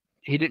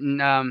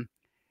didn't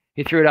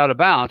he threw it out of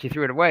bounds. He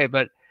threw it away.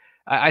 But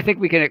I think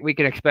we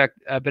can expect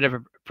a bit of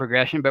a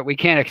progression, but we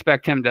can't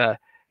expect him to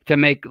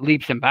make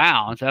leaps and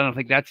bounds. I don't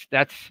think that's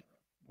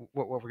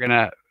what we're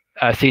gonna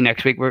see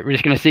next week. We're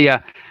just gonna see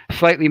a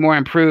slightly more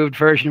improved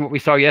version of what we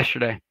saw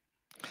yesterday.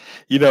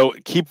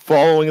 Keep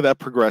following that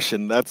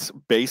progression. That's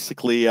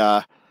basically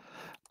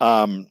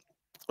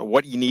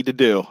what you need to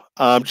do.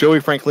 Joey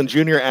Franklin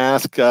Jr.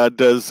 asked,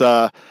 does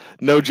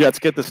No Jets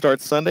get the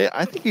start Sunday?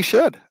 I think he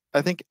should.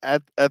 I think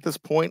at this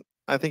point,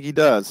 I think he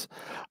does.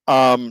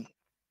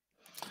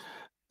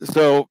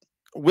 So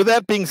with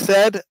that being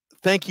said,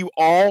 thank you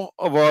all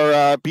of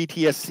our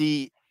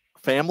BTSC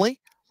family.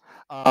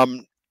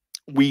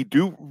 We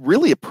do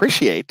really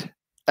appreciate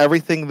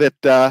everything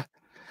that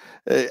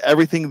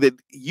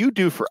you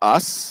do for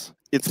us.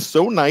 It's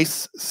so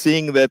nice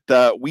seeing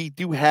that we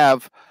do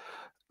have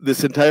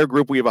this entire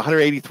group. We have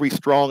 183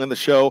 strong in the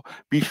show.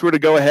 Be sure to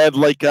go ahead,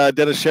 like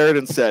Dennis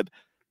Sheridan said,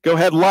 go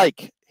ahead,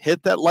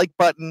 hit that like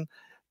button.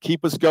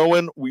 Keep us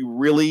going. We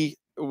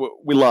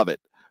love it.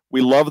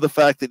 We love the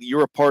fact that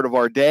you're a part of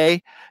our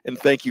day, and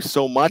thank you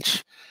so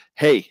much.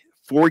 Hey,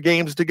 4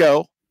 games to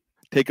go.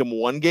 Take them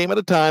 1 game at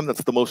a time.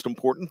 That's the most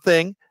important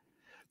thing.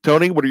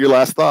 Tony, what are your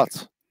last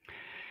thoughts?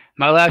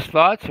 My last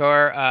thoughts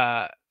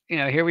are,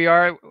 here we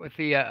are with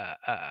a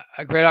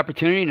great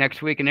opportunity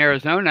next week in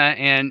Arizona,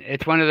 and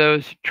it's one of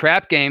those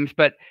trap games.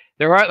 But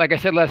there are, like I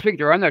said last week,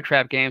 there are no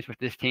trap games with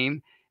this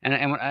team,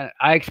 and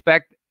I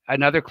expect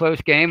another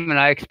close game, and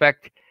I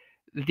expect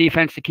the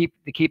defense to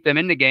keep them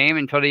in the game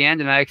until the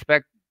end, and I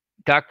expect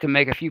Duck to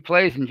make a few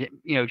plays, and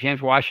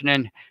James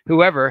Washington,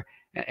 whoever,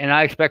 and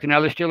I expect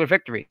another Steeler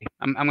victory.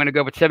 I'm going to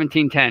go with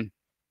 17-10.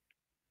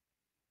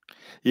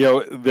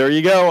 There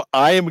you go.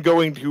 I am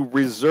going to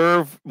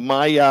reserve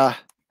my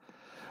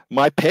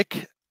my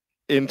pick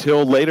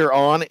until later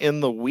on in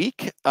the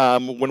week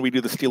when we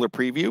do the Steeler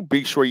preview.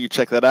 Be sure you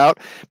check that out.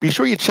 Be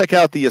sure you check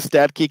out the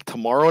Stat Geek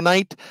tomorrow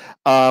night.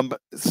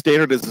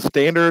 Standard is the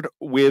standard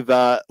with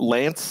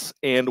Lance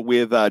and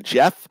with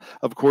Jeff.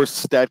 Of course,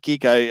 Stat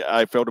Geek,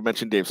 I failed to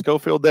mention Dave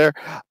Schofield there.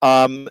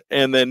 And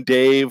then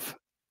Dave,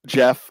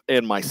 Jeff,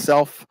 and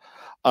myself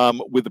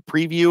with the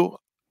preview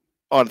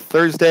on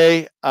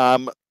Thursday.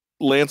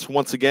 Lance,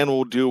 once again,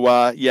 will do,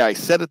 I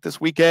said it this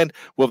weekend.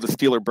 We'll have the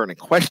Steeler burning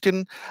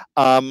question.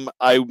 I'm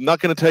not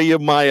going to tell you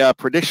my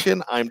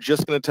prediction. I'm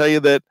just going to tell you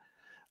that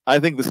I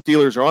think the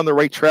Steelers are on the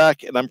right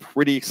track, and I'm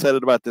pretty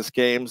excited about this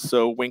game.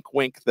 So wink,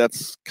 wink,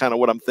 that's kind of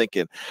what I'm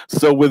thinking.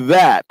 So with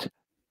that,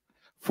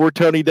 for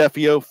Tony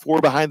Defeo, for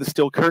Behind the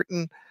Steel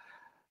Curtain,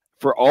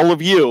 for all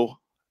of you,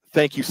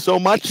 thank you so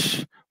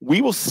much.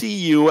 We will see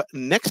you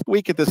next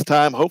week at this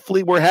time.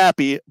 Hopefully we're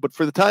happy. But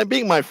for the time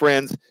being, my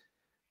friends,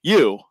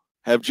 you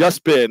have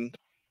just been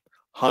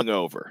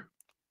hungover.